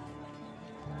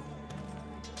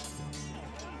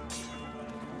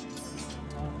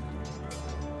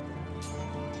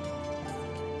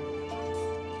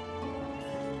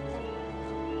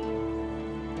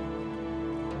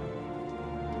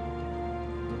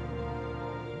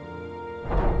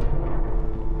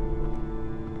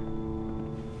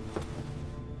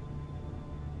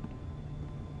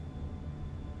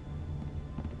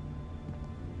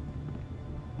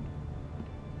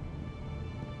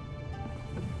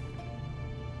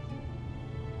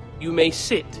 You may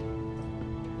sit.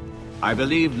 I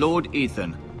believe Lord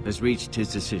Ethan has reached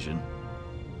his decision.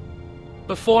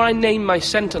 Before I name my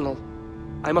sentinel,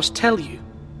 I must tell you.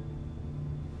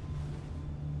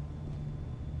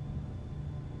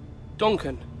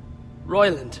 Duncan,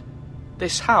 Royland,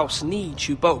 this house needs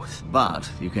you both. But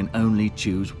you can only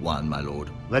choose one, my lord.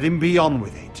 Let him be on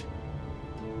with it.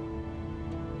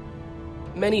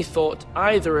 Many thought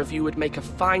either of you would make a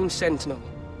fine sentinel,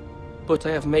 but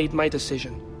I have made my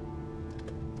decision.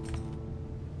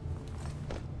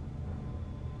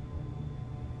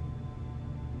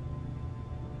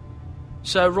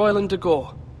 Sir Royland de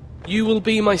Gore, you will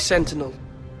be my sentinel.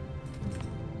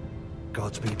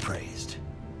 Gods be praised.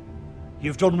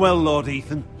 You've done well, Lord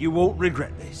Ethan. You won't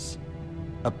regret this.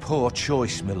 A poor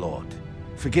choice, my lord.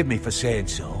 Forgive me for saying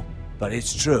so, but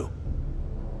it's true.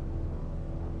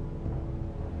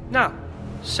 Now,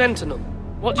 Sentinel,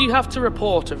 what do you have to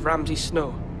report of Ramsay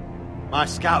Snow? My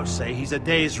scouts say he's a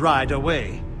day's ride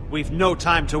away. We've no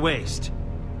time to waste.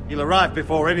 He'll arrive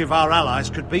before any of our allies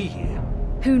could be here.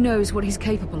 Who knows what he's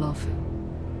capable of?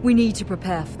 We need to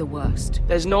prepare for the worst.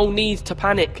 There's no need to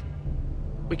panic.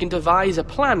 We can devise a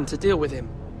plan to deal with him.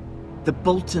 The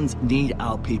Boltons need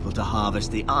our people to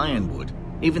harvest the ironwood.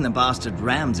 Even the bastard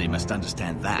Ramsay must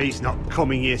understand that. He's not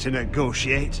coming here to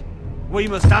negotiate. We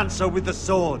must answer with the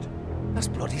sword. That's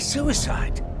bloody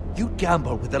suicide. You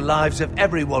gamble with the lives of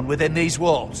everyone within these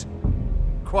walls.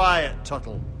 Quiet,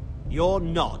 Tuttle. You're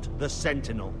not the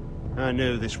Sentinel. I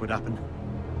knew this would happen.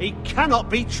 He cannot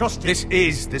be trusted. This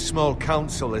is the small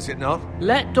council, is it not?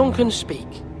 Let Duncan speak.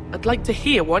 I'd like to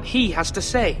hear what he has to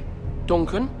say.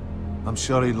 Duncan? I'm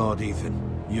sorry, Lord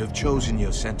Ethan. You have chosen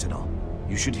your sentinel.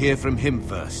 You should hear from him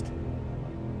first.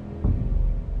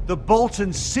 The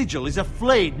Bolton sigil is a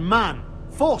flayed man.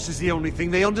 Force is the only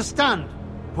thing they understand.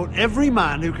 Put every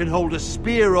man who can hold a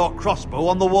spear or crossbow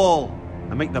on the wall,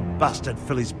 and make the bastard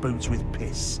fill his boots with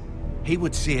piss. He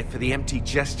would see it for the empty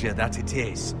gesture that it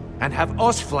is, and have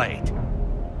us flayed.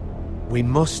 We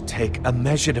must take a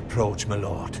measured approach, my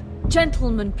lord.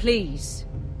 Gentlemen, please.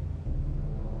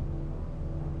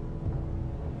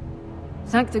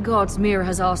 Thank the gods Mira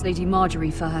has asked Lady Marjorie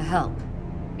for her help.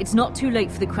 It's not too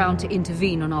late for the Crown to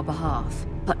intervene on our behalf,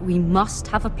 but we must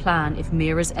have a plan if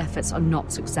Mira's efforts are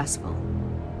not successful.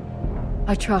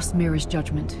 I trust Mira's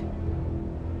judgment.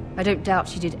 I don't doubt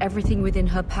she did everything within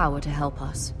her power to help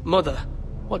us. Mother,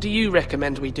 what do you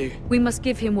recommend we do? We must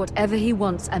give him whatever he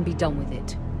wants and be done with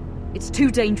it. It's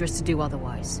too dangerous to do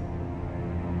otherwise.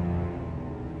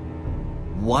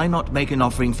 Why not make an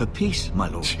offering for peace, my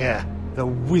lord? Yeah, the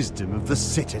wisdom of the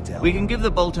Citadel. We can give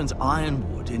the Boltons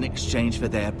ironwood in exchange for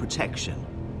their protection.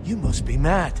 You must be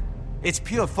mad. It's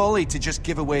pure folly to just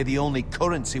give away the only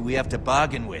currency we have to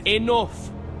bargain with.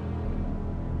 Enough!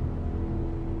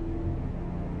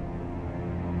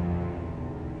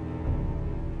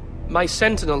 My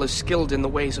sentinel is skilled in the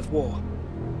ways of war.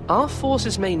 Our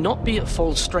forces may not be at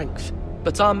full strength,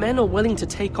 but our men are willing to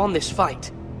take on this fight.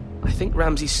 I think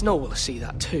Ramsay Snow will see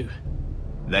that too.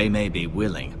 They may be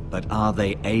willing, but are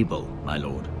they able, my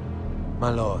lord? My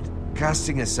lord,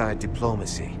 casting aside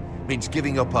diplomacy means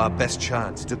giving up our best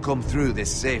chance to come through this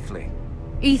safely.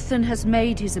 Ethan has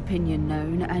made his opinion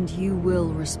known, and you will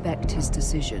respect his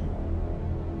decision.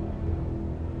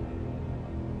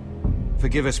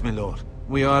 Forgive us, my lord.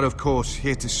 We are, of course,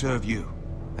 here to serve you,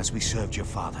 as we served your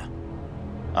father.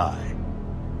 Aye.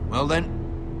 Well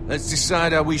then, let's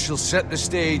decide how we shall set the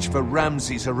stage for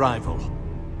Ramsay's arrival.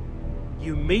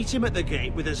 You meet him at the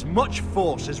gate with as much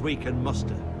force as we can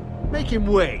muster. Make him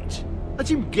wait.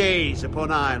 Let him gaze upon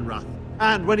Ironrath.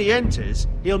 And when he enters,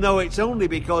 he'll know it's only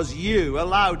because you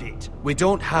allowed it. We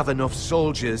don't have enough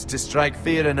soldiers to strike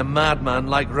fear in a madman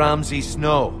like Ramsay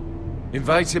Snow.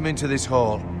 Invite him into this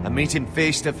hall, and meet him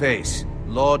face to face,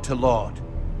 lord to lord.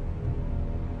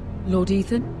 Lord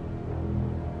Ethan?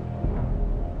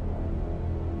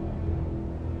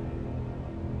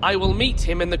 I will meet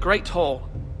him in the Great Hall.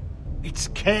 It's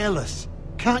careless.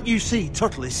 Can't you see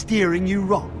Tuttle is steering you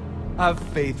wrong? I've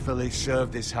faithfully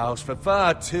served this house for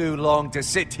far too long to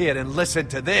sit here and listen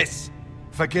to this.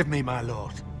 Forgive me, my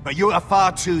lord, but you are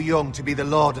far too young to be the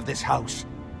lord of this house.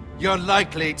 You're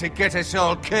likely to get us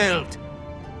all killed.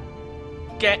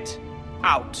 Get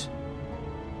out.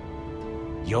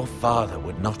 Your father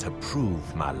would not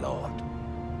approve, my lord.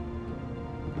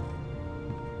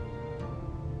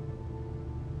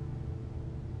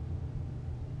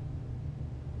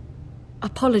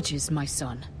 Apologies, my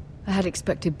son. I had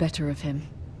expected better of him.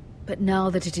 But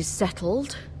now that it is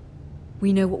settled,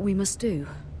 we know what we must do.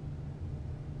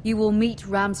 You will meet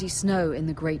Ramsay Snow in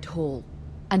the Great Hall,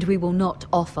 and we will not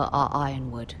offer our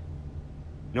ironwood.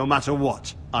 No matter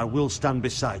what, I will stand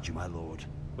beside you, my lord,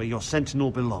 where your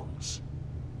sentinel belongs.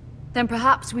 Then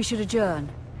perhaps we should adjourn.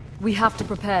 We have to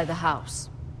prepare the house.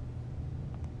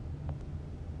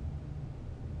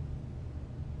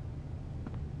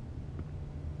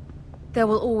 There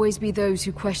will always be those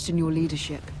who question your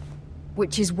leadership,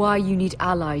 which is why you need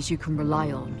allies you can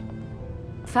rely on.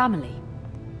 Family.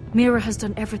 Mira has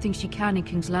done everything she can in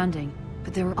King's Landing,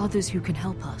 but there are others who can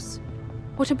help us.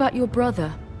 What about your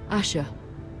brother, Asher?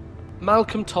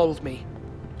 Malcolm told me.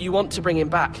 You want to bring him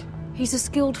back? He's a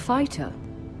skilled fighter.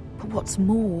 But what's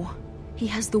more, he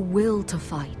has the will to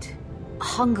fight. A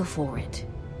hunger for it.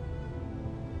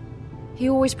 He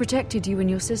always protected you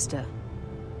and your sister.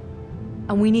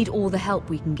 And we need all the help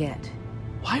we can get.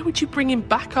 Why would you bring him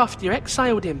back after you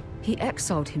exiled him? He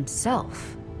exiled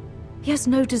himself. He has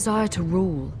no desire to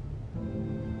rule.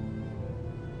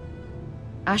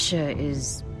 Asher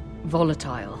is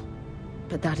volatile,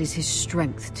 but that is his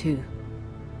strength too.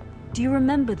 Do you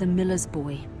remember the miller's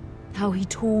boy? How he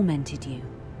tormented you?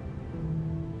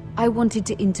 I wanted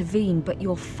to intervene, but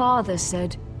your father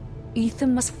said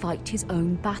Ethan must fight his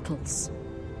own battles.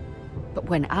 But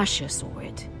when Asher saw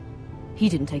it, he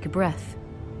didn't take a breath.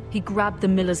 He grabbed the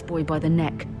miller's boy by the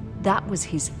neck. That was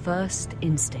his first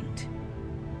instinct.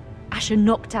 Asher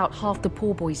knocked out half the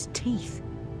poor boy's teeth.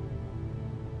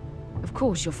 Of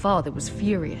course, your father was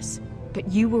furious, but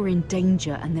you were in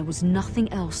danger and there was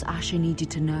nothing else Asher needed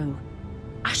to know.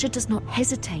 Asher does not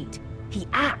hesitate. He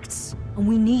acts, and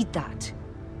we need that.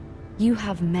 You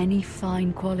have many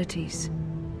fine qualities,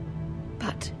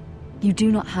 but you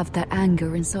do not have that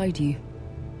anger inside you.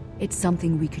 It's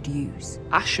something we could use.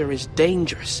 Asher is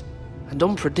dangerous and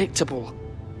unpredictable.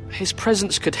 His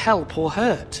presence could help or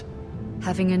hurt.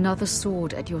 Having another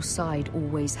sword at your side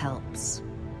always helps,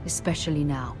 especially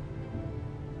now.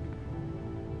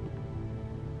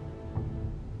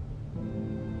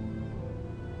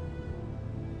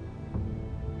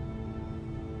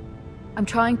 I'm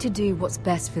trying to do what's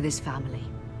best for this family,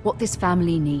 what this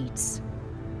family needs.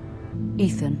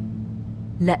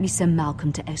 Ethan, let me send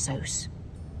Malcolm to Essos.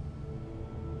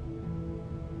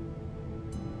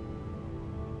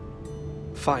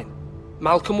 Fine.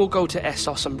 Malcolm will go to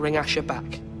Essos and bring Asher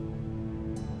back.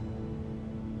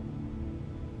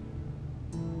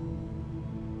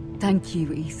 Thank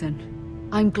you, Ethan.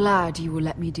 I'm glad you will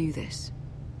let me do this.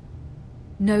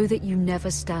 Know that you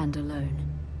never stand alone.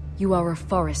 You are a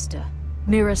Forrester.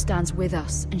 Mira stands with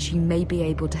us, and she may be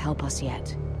able to help us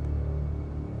yet.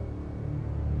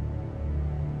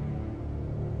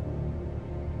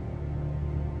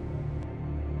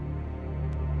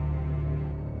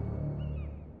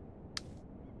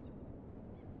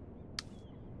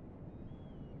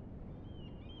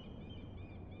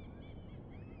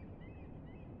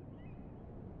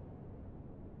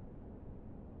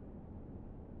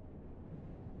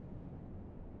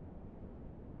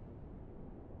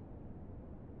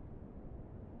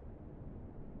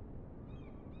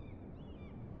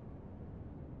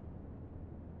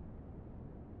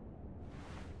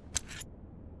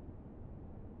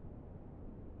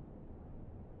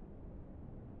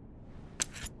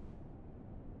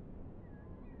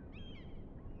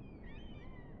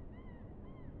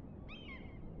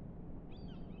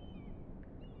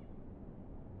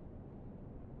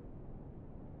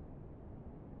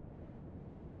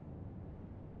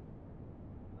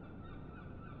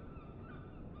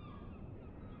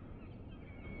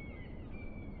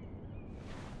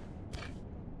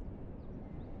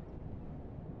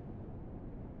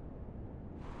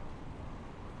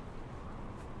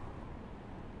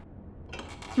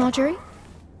 Marjorie?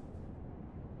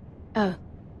 Oh.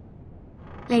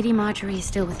 Lady Marjorie is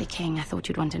still with the king. I thought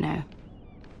you'd want to know.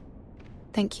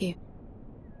 Thank you.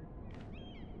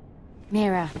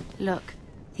 Mira, look.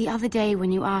 The other day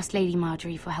when you asked Lady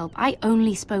Marjorie for help, I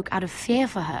only spoke out of fear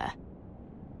for her.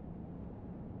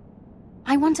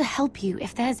 I want to help you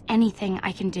if there's anything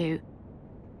I can do.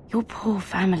 Your poor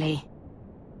family.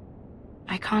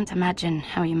 I can't imagine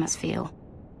how you must feel.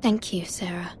 Thank you,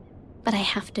 Sarah. But I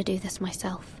have to do this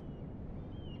myself.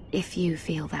 If you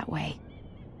feel that way.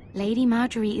 Lady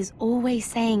Marjorie is always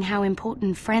saying how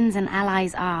important friends and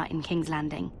allies are in King's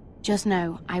Landing. Just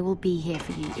know, I will be here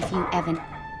for you if you ever...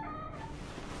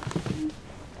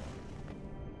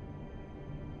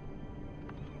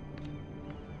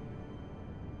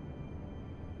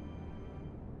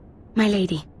 My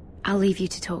lady, I'll leave you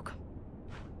to talk.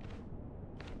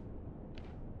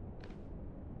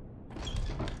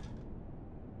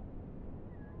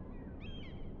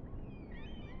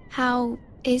 How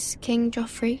is King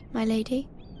Joffrey, my lady?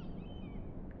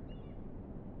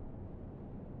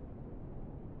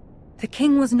 The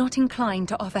king was not inclined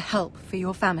to offer help for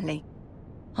your family.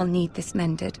 I'll need this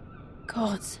mended.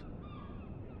 Gods.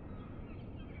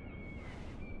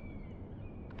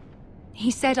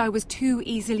 He said I was too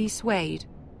easily swayed.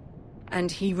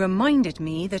 And he reminded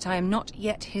me that I am not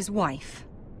yet his wife.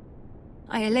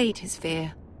 I allayed his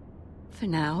fear. For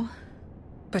now.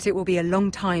 But it will be a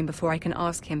long time before I can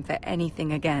ask him for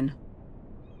anything again.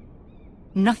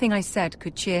 Nothing I said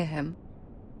could cheer him.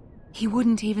 He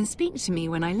wouldn't even speak to me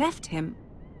when I left him.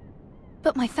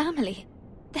 But my family,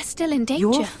 they're still in danger.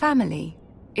 Your family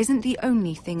isn't the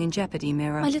only thing in jeopardy,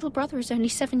 Mira. My little brother is only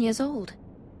 7 years old.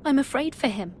 I'm afraid for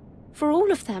him. For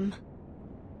all of them.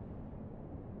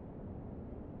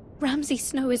 Ramsay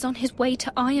Snow is on his way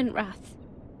to Ironrath.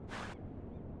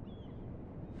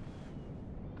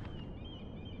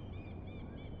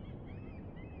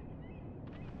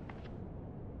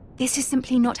 This is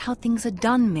simply not how things are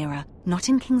done, Mira. Not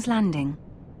in King's Landing.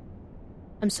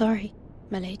 I'm sorry,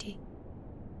 my lady.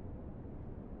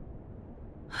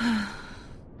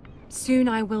 Soon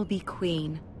I will be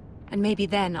queen, and maybe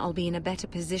then I'll be in a better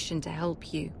position to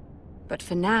help you. But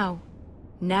for now,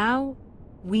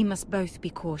 we must both be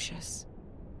cautious.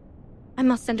 I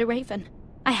must send a raven.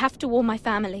 I have to warn my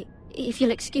family. If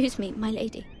you'll excuse me, my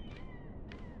lady.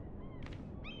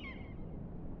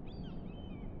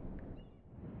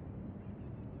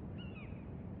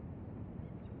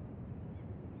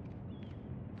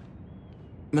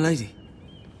 Milady.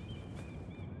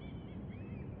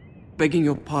 Begging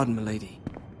your pardon, milady.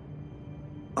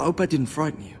 I hope I didn't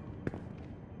frighten you.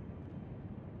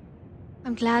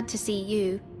 I'm glad to see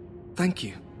you. Thank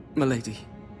you, milady.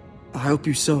 I hope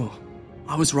you saw.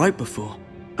 I was right before.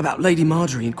 About Lady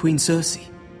Marjorie and Queen Cersei.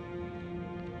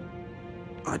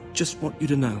 I just want you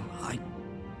to know,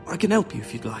 I can help you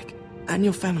if you'd like. And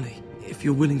your family, if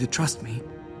you're willing to trust me.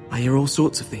 I hear all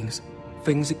sorts of things.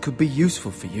 Things that could be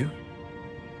useful for you.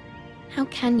 How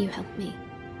can you help me?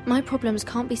 My problems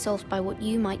can't be solved by what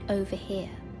you might overhear.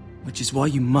 Which is why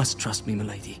you must trust me,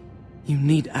 milady. You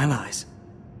need allies.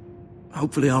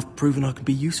 Hopefully I've proven I can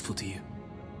be useful to you.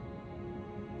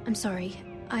 I'm sorry.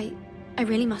 I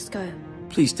really must go.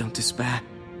 Please don't despair.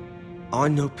 I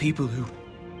know people who...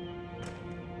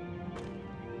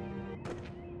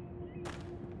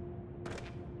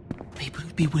 People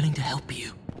who'd be willing to help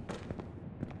you.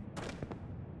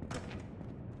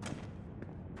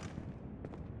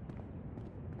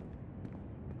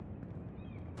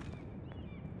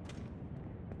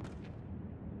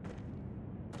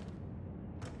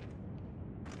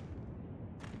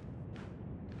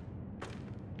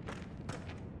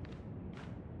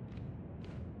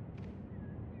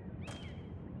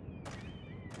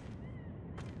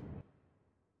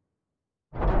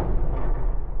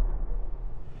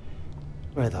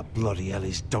 Where the bloody hell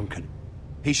is Duncan?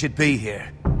 He should be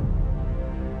here.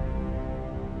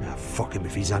 Ah, fuck him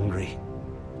if he's hungry.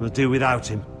 We'll do without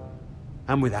him.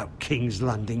 And without King's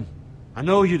Landing. I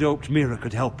know you'd hoped Mira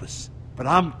could help us, but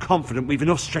I'm confident we've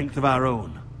enough strength of our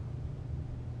own.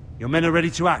 Your men are ready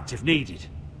to act if needed.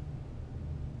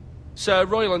 Sir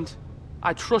Royland,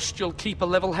 I trust you'll keep a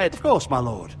level head. Of course, my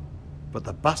lord. But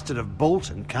the bastard of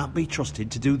Bolton can't be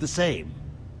trusted to do the same.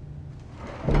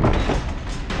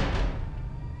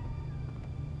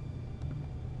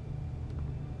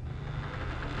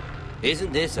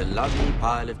 Isn't this a lovely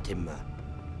pile of timber?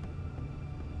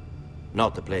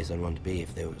 Not the place I'd want to be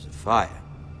if there was a fire.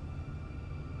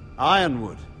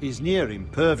 Ironwood is near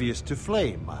impervious to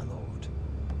flame, my lord.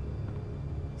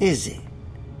 Is it?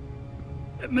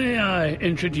 May I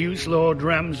introduce Lord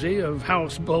Ramsay of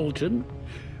House Bolton,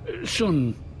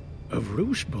 son of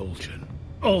Roose Bolton?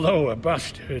 Although a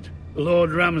bastard,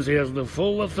 Lord Ramsay has the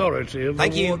full authority of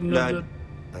Thank the you, Warden Lord. of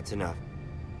That's enough.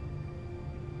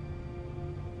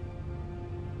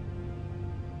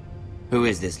 Who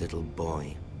is this little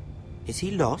boy? Is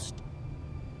he lost?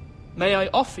 May I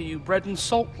offer you bread and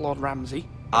salt, Lord Ramsay?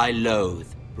 I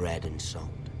loathe bread and salt.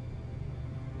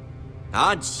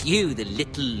 Aren't you the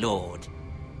little lord?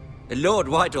 The Lord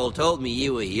Whitehall told me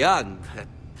you were young, but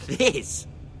this...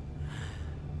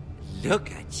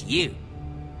 Look at you.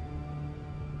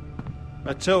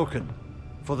 A token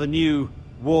for the new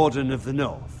Warden of the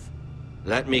North.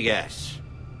 Let me guess.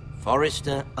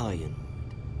 Forrester Ironwood.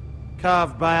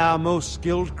 Carved by our most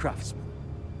skilled craftsmen.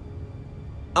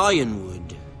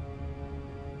 Ironwood.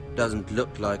 Doesn't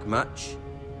look like much.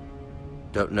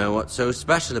 Don't know what's so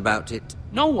special about it.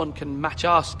 No one can match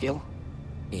our skill.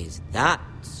 Is that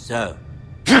so?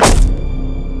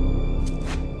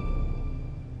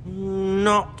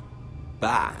 Not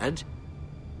bad.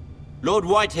 Lord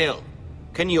Whitehill,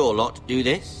 can your lot do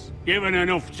this? Given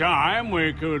enough time,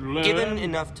 we could learn. Given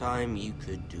enough time, you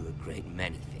could do a great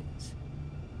many things.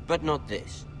 But not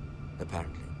this,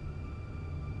 apparently.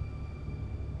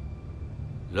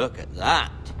 Look at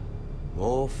that.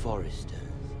 More Forresters.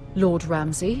 Lord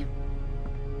Ramsay?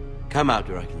 Come out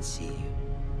where I can see you.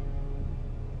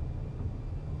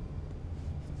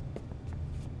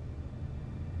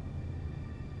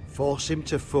 Force him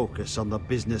to focus on the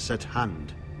business at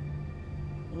hand.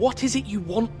 What is it you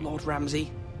want, Lord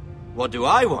Ramsay? What do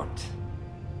I want?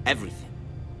 Everything.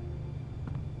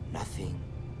 Nothing.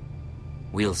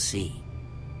 We'll see.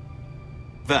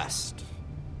 First,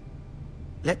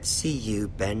 let's see you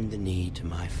bend the knee to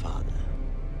my father,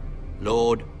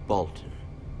 Lord Bolton,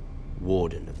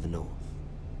 Warden of the North.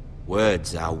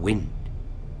 Words are wind.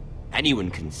 Anyone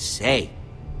can say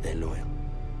they're loyal.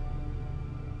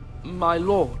 My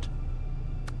lord.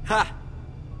 Ha!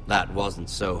 That wasn't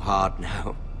so hard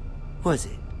now, was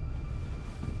it?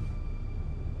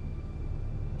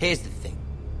 Here's the thing.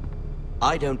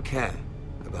 I don't care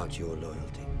about your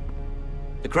loyalty.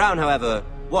 The Crown, however,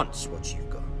 wants what you've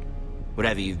got.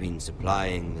 Whatever you've been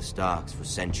supplying the Starks for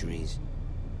centuries.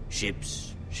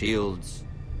 Ships, shields,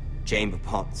 chamber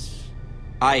pots.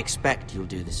 I expect you'll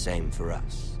do the same for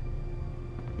us.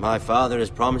 My father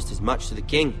has promised as much to the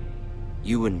king.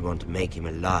 You wouldn't want to make him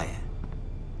a liar,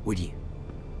 would you?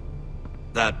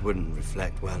 That wouldn't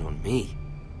reflect well on me.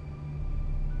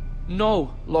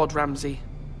 No, Lord Ramsay.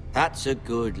 That's a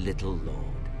good little lord.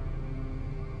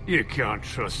 You can't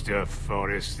trust her,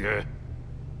 Forrester.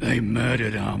 They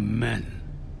murdered our men.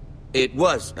 It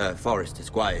was a Forrester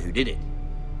squire who did it.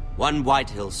 One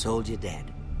Whitehill soldier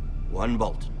dead. One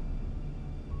Bolton.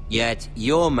 Yet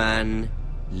your man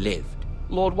lived.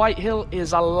 Lord Whitehill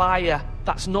is a liar.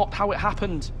 That's not how it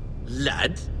happened.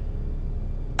 Lad?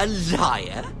 A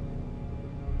liar?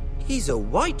 He's a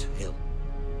Whitehill.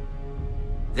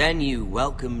 Then you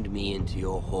welcomed me into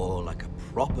your hall like a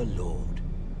proper lord,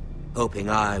 hoping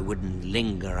I wouldn't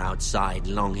linger outside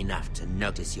long enough to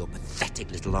notice your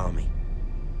pathetic little army.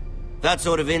 That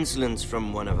sort of insolence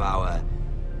from one of our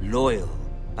loyal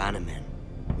bannermen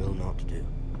will not do.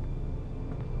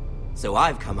 So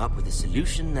I've come up with a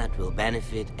solution that will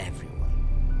benefit everyone.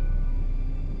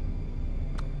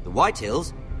 The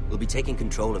Whitehills will be taking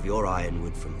control of your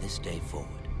Ironwood from this day forward.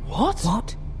 What?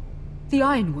 What? The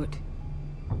Ironwood?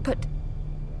 But...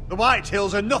 The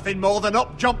Whitehills are nothing more than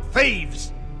up-jump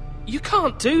thieves! You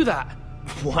can't do that!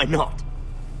 Why not?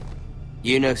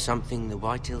 You know something the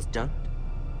Whitehills don't?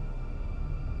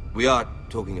 We are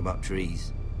talking about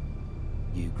trees.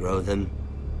 You grow them,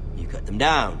 you cut them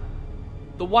down.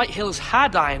 The Whitehills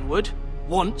had Ironwood,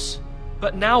 once,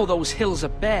 but now those hills are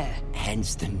bare.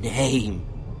 Hence the name,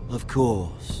 of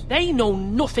course. They know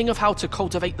nothing of how to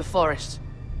cultivate the forest.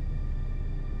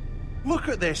 Look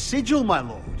at their sigil, my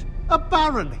lord. A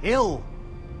barren hill.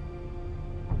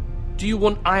 Do you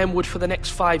want Ironwood for the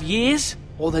next 5 years,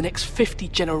 or the next 50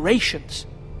 generations?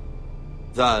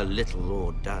 The little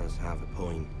lord does have a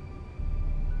point.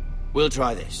 We'll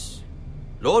try this.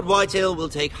 Lord Whitehill will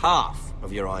take half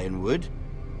of your Ironwood,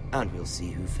 and we'll see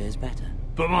who fares better.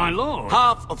 But my lord...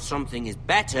 Half of something is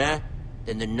better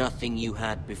than the nothing you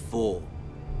had before.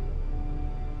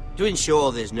 To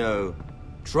ensure there's no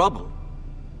trouble,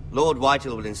 Lord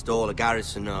Whitehill will install a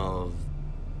garrison of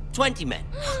 20 men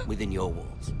within your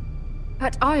walls.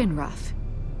 At Ironrath?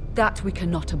 That we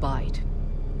cannot abide.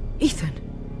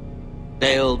 Ethan.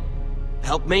 They'll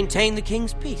help maintain the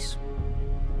king's peace.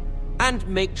 And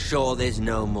make sure there's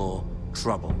no more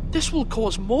trouble. This will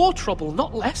cause more trouble,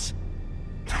 not less.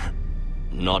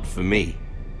 Not for me.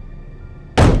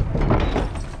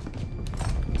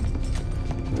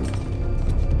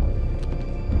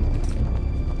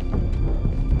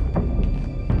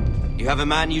 You have a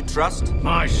man you trust?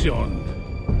 My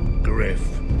son, Griff.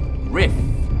 Griff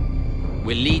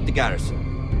will lead the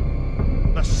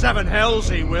garrison. The seven hells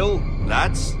he will.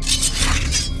 Lads,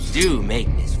 do make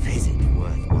this visit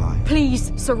worthwhile.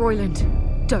 Please, Sir Royland,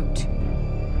 don't.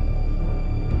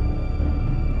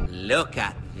 Look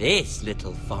at this,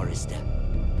 little Forrester.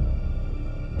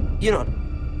 You're not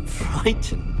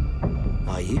frightened,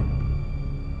 are you?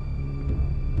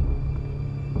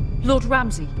 Lord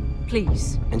Ramsay,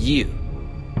 please. And you?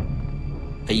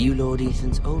 Are you Lord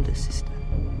Ethan's older sister?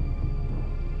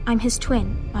 I'm his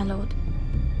twin, my lord.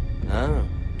 Ah,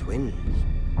 twins.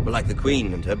 Well, like the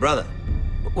Queen and her brother.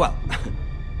 Well,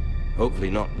 hopefully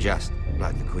not just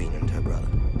like the Queen and her brother.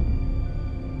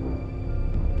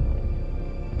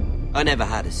 I never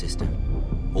had a sister.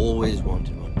 Always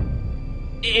wanted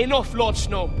one. Enough, Lord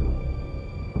Snow.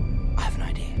 I have an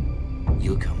idea.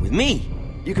 You'll come with me.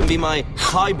 You can be my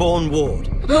highborn ward.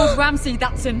 Lord Ramsay,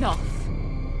 that's enough.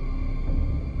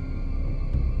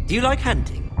 Do you like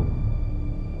hunting?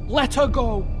 Let her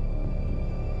go.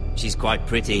 She's quite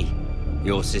pretty,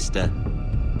 your sister.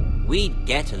 We'd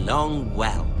get along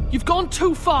well. You've gone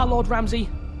too far, Lord Ramsay.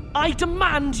 I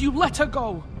demand you let her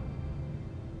go.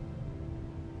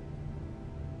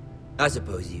 I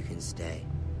suppose you can stay.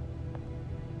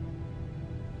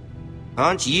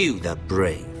 Aren't you the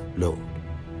brave lord?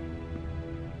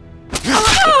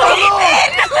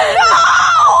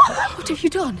 What have you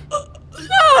done?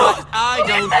 But I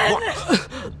don't want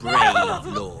the brave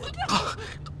lord.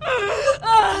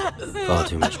 Far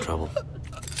too much trouble.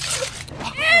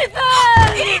 Ethan!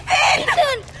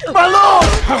 My lord!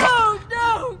 Oh,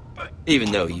 no!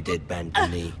 Even though you did bend the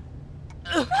knee.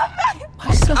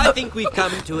 I think we've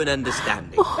come to an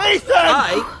understanding. Ethan!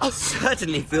 I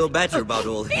certainly feel better about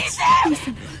all this.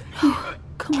 Ethan!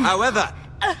 Come on. However,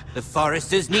 the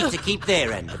Forresters need to keep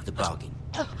their end of the bargain.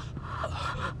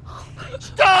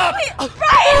 Stop!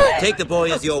 Ryan! Take the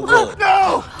boy as your ward.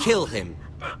 No! Kill him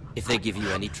if they give you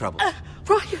any trouble.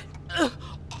 Ryan!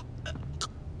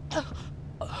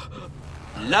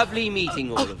 Lovely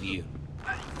meeting all of you.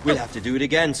 We'll have to do it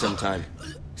again sometime.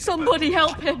 Somebody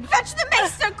help him! Fetch the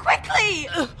maester, quickly!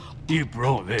 You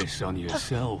brought this on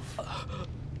yourself.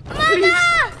 Mama!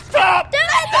 Stop! Don't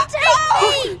let them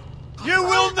take me! You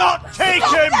will not take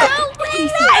him! No,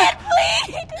 please! Ryan,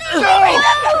 please! No!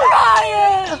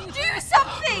 Ryan! Do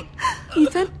something!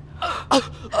 Ethan?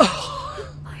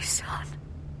 My son.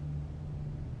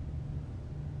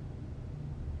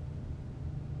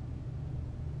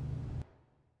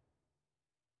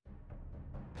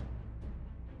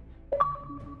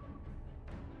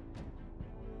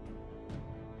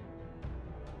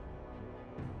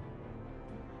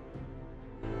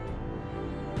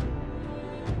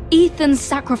 Ethan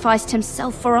sacrificed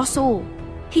himself for us all.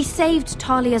 He saved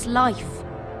Talia's life.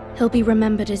 He'll be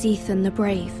remembered as Ethan the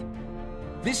Brave.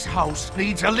 This house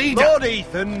needs a leader. Lord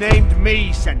Ethan named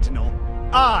me Sentinel.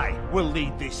 I will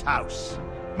lead this house.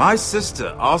 My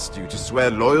sister asked you to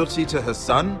swear loyalty to her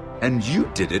son, and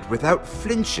you did it without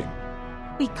flinching.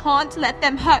 We can't let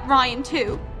them hurt Ryan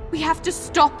too. We have to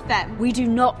stop them. We do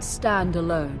not stand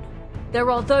alone.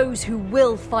 There are those who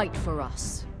will fight for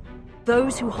us.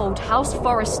 Those who hold House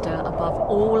Forrester above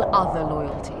all other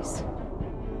loyalties.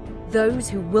 Those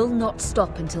who will not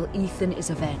stop until Ethan is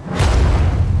avenged.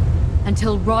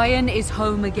 Until Ryan is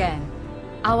home again,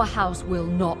 our house will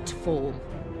not fall.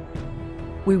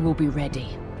 We will be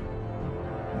ready.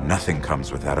 Nothing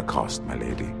comes without a cost, my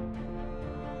lady.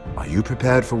 Are you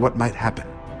prepared for what might happen?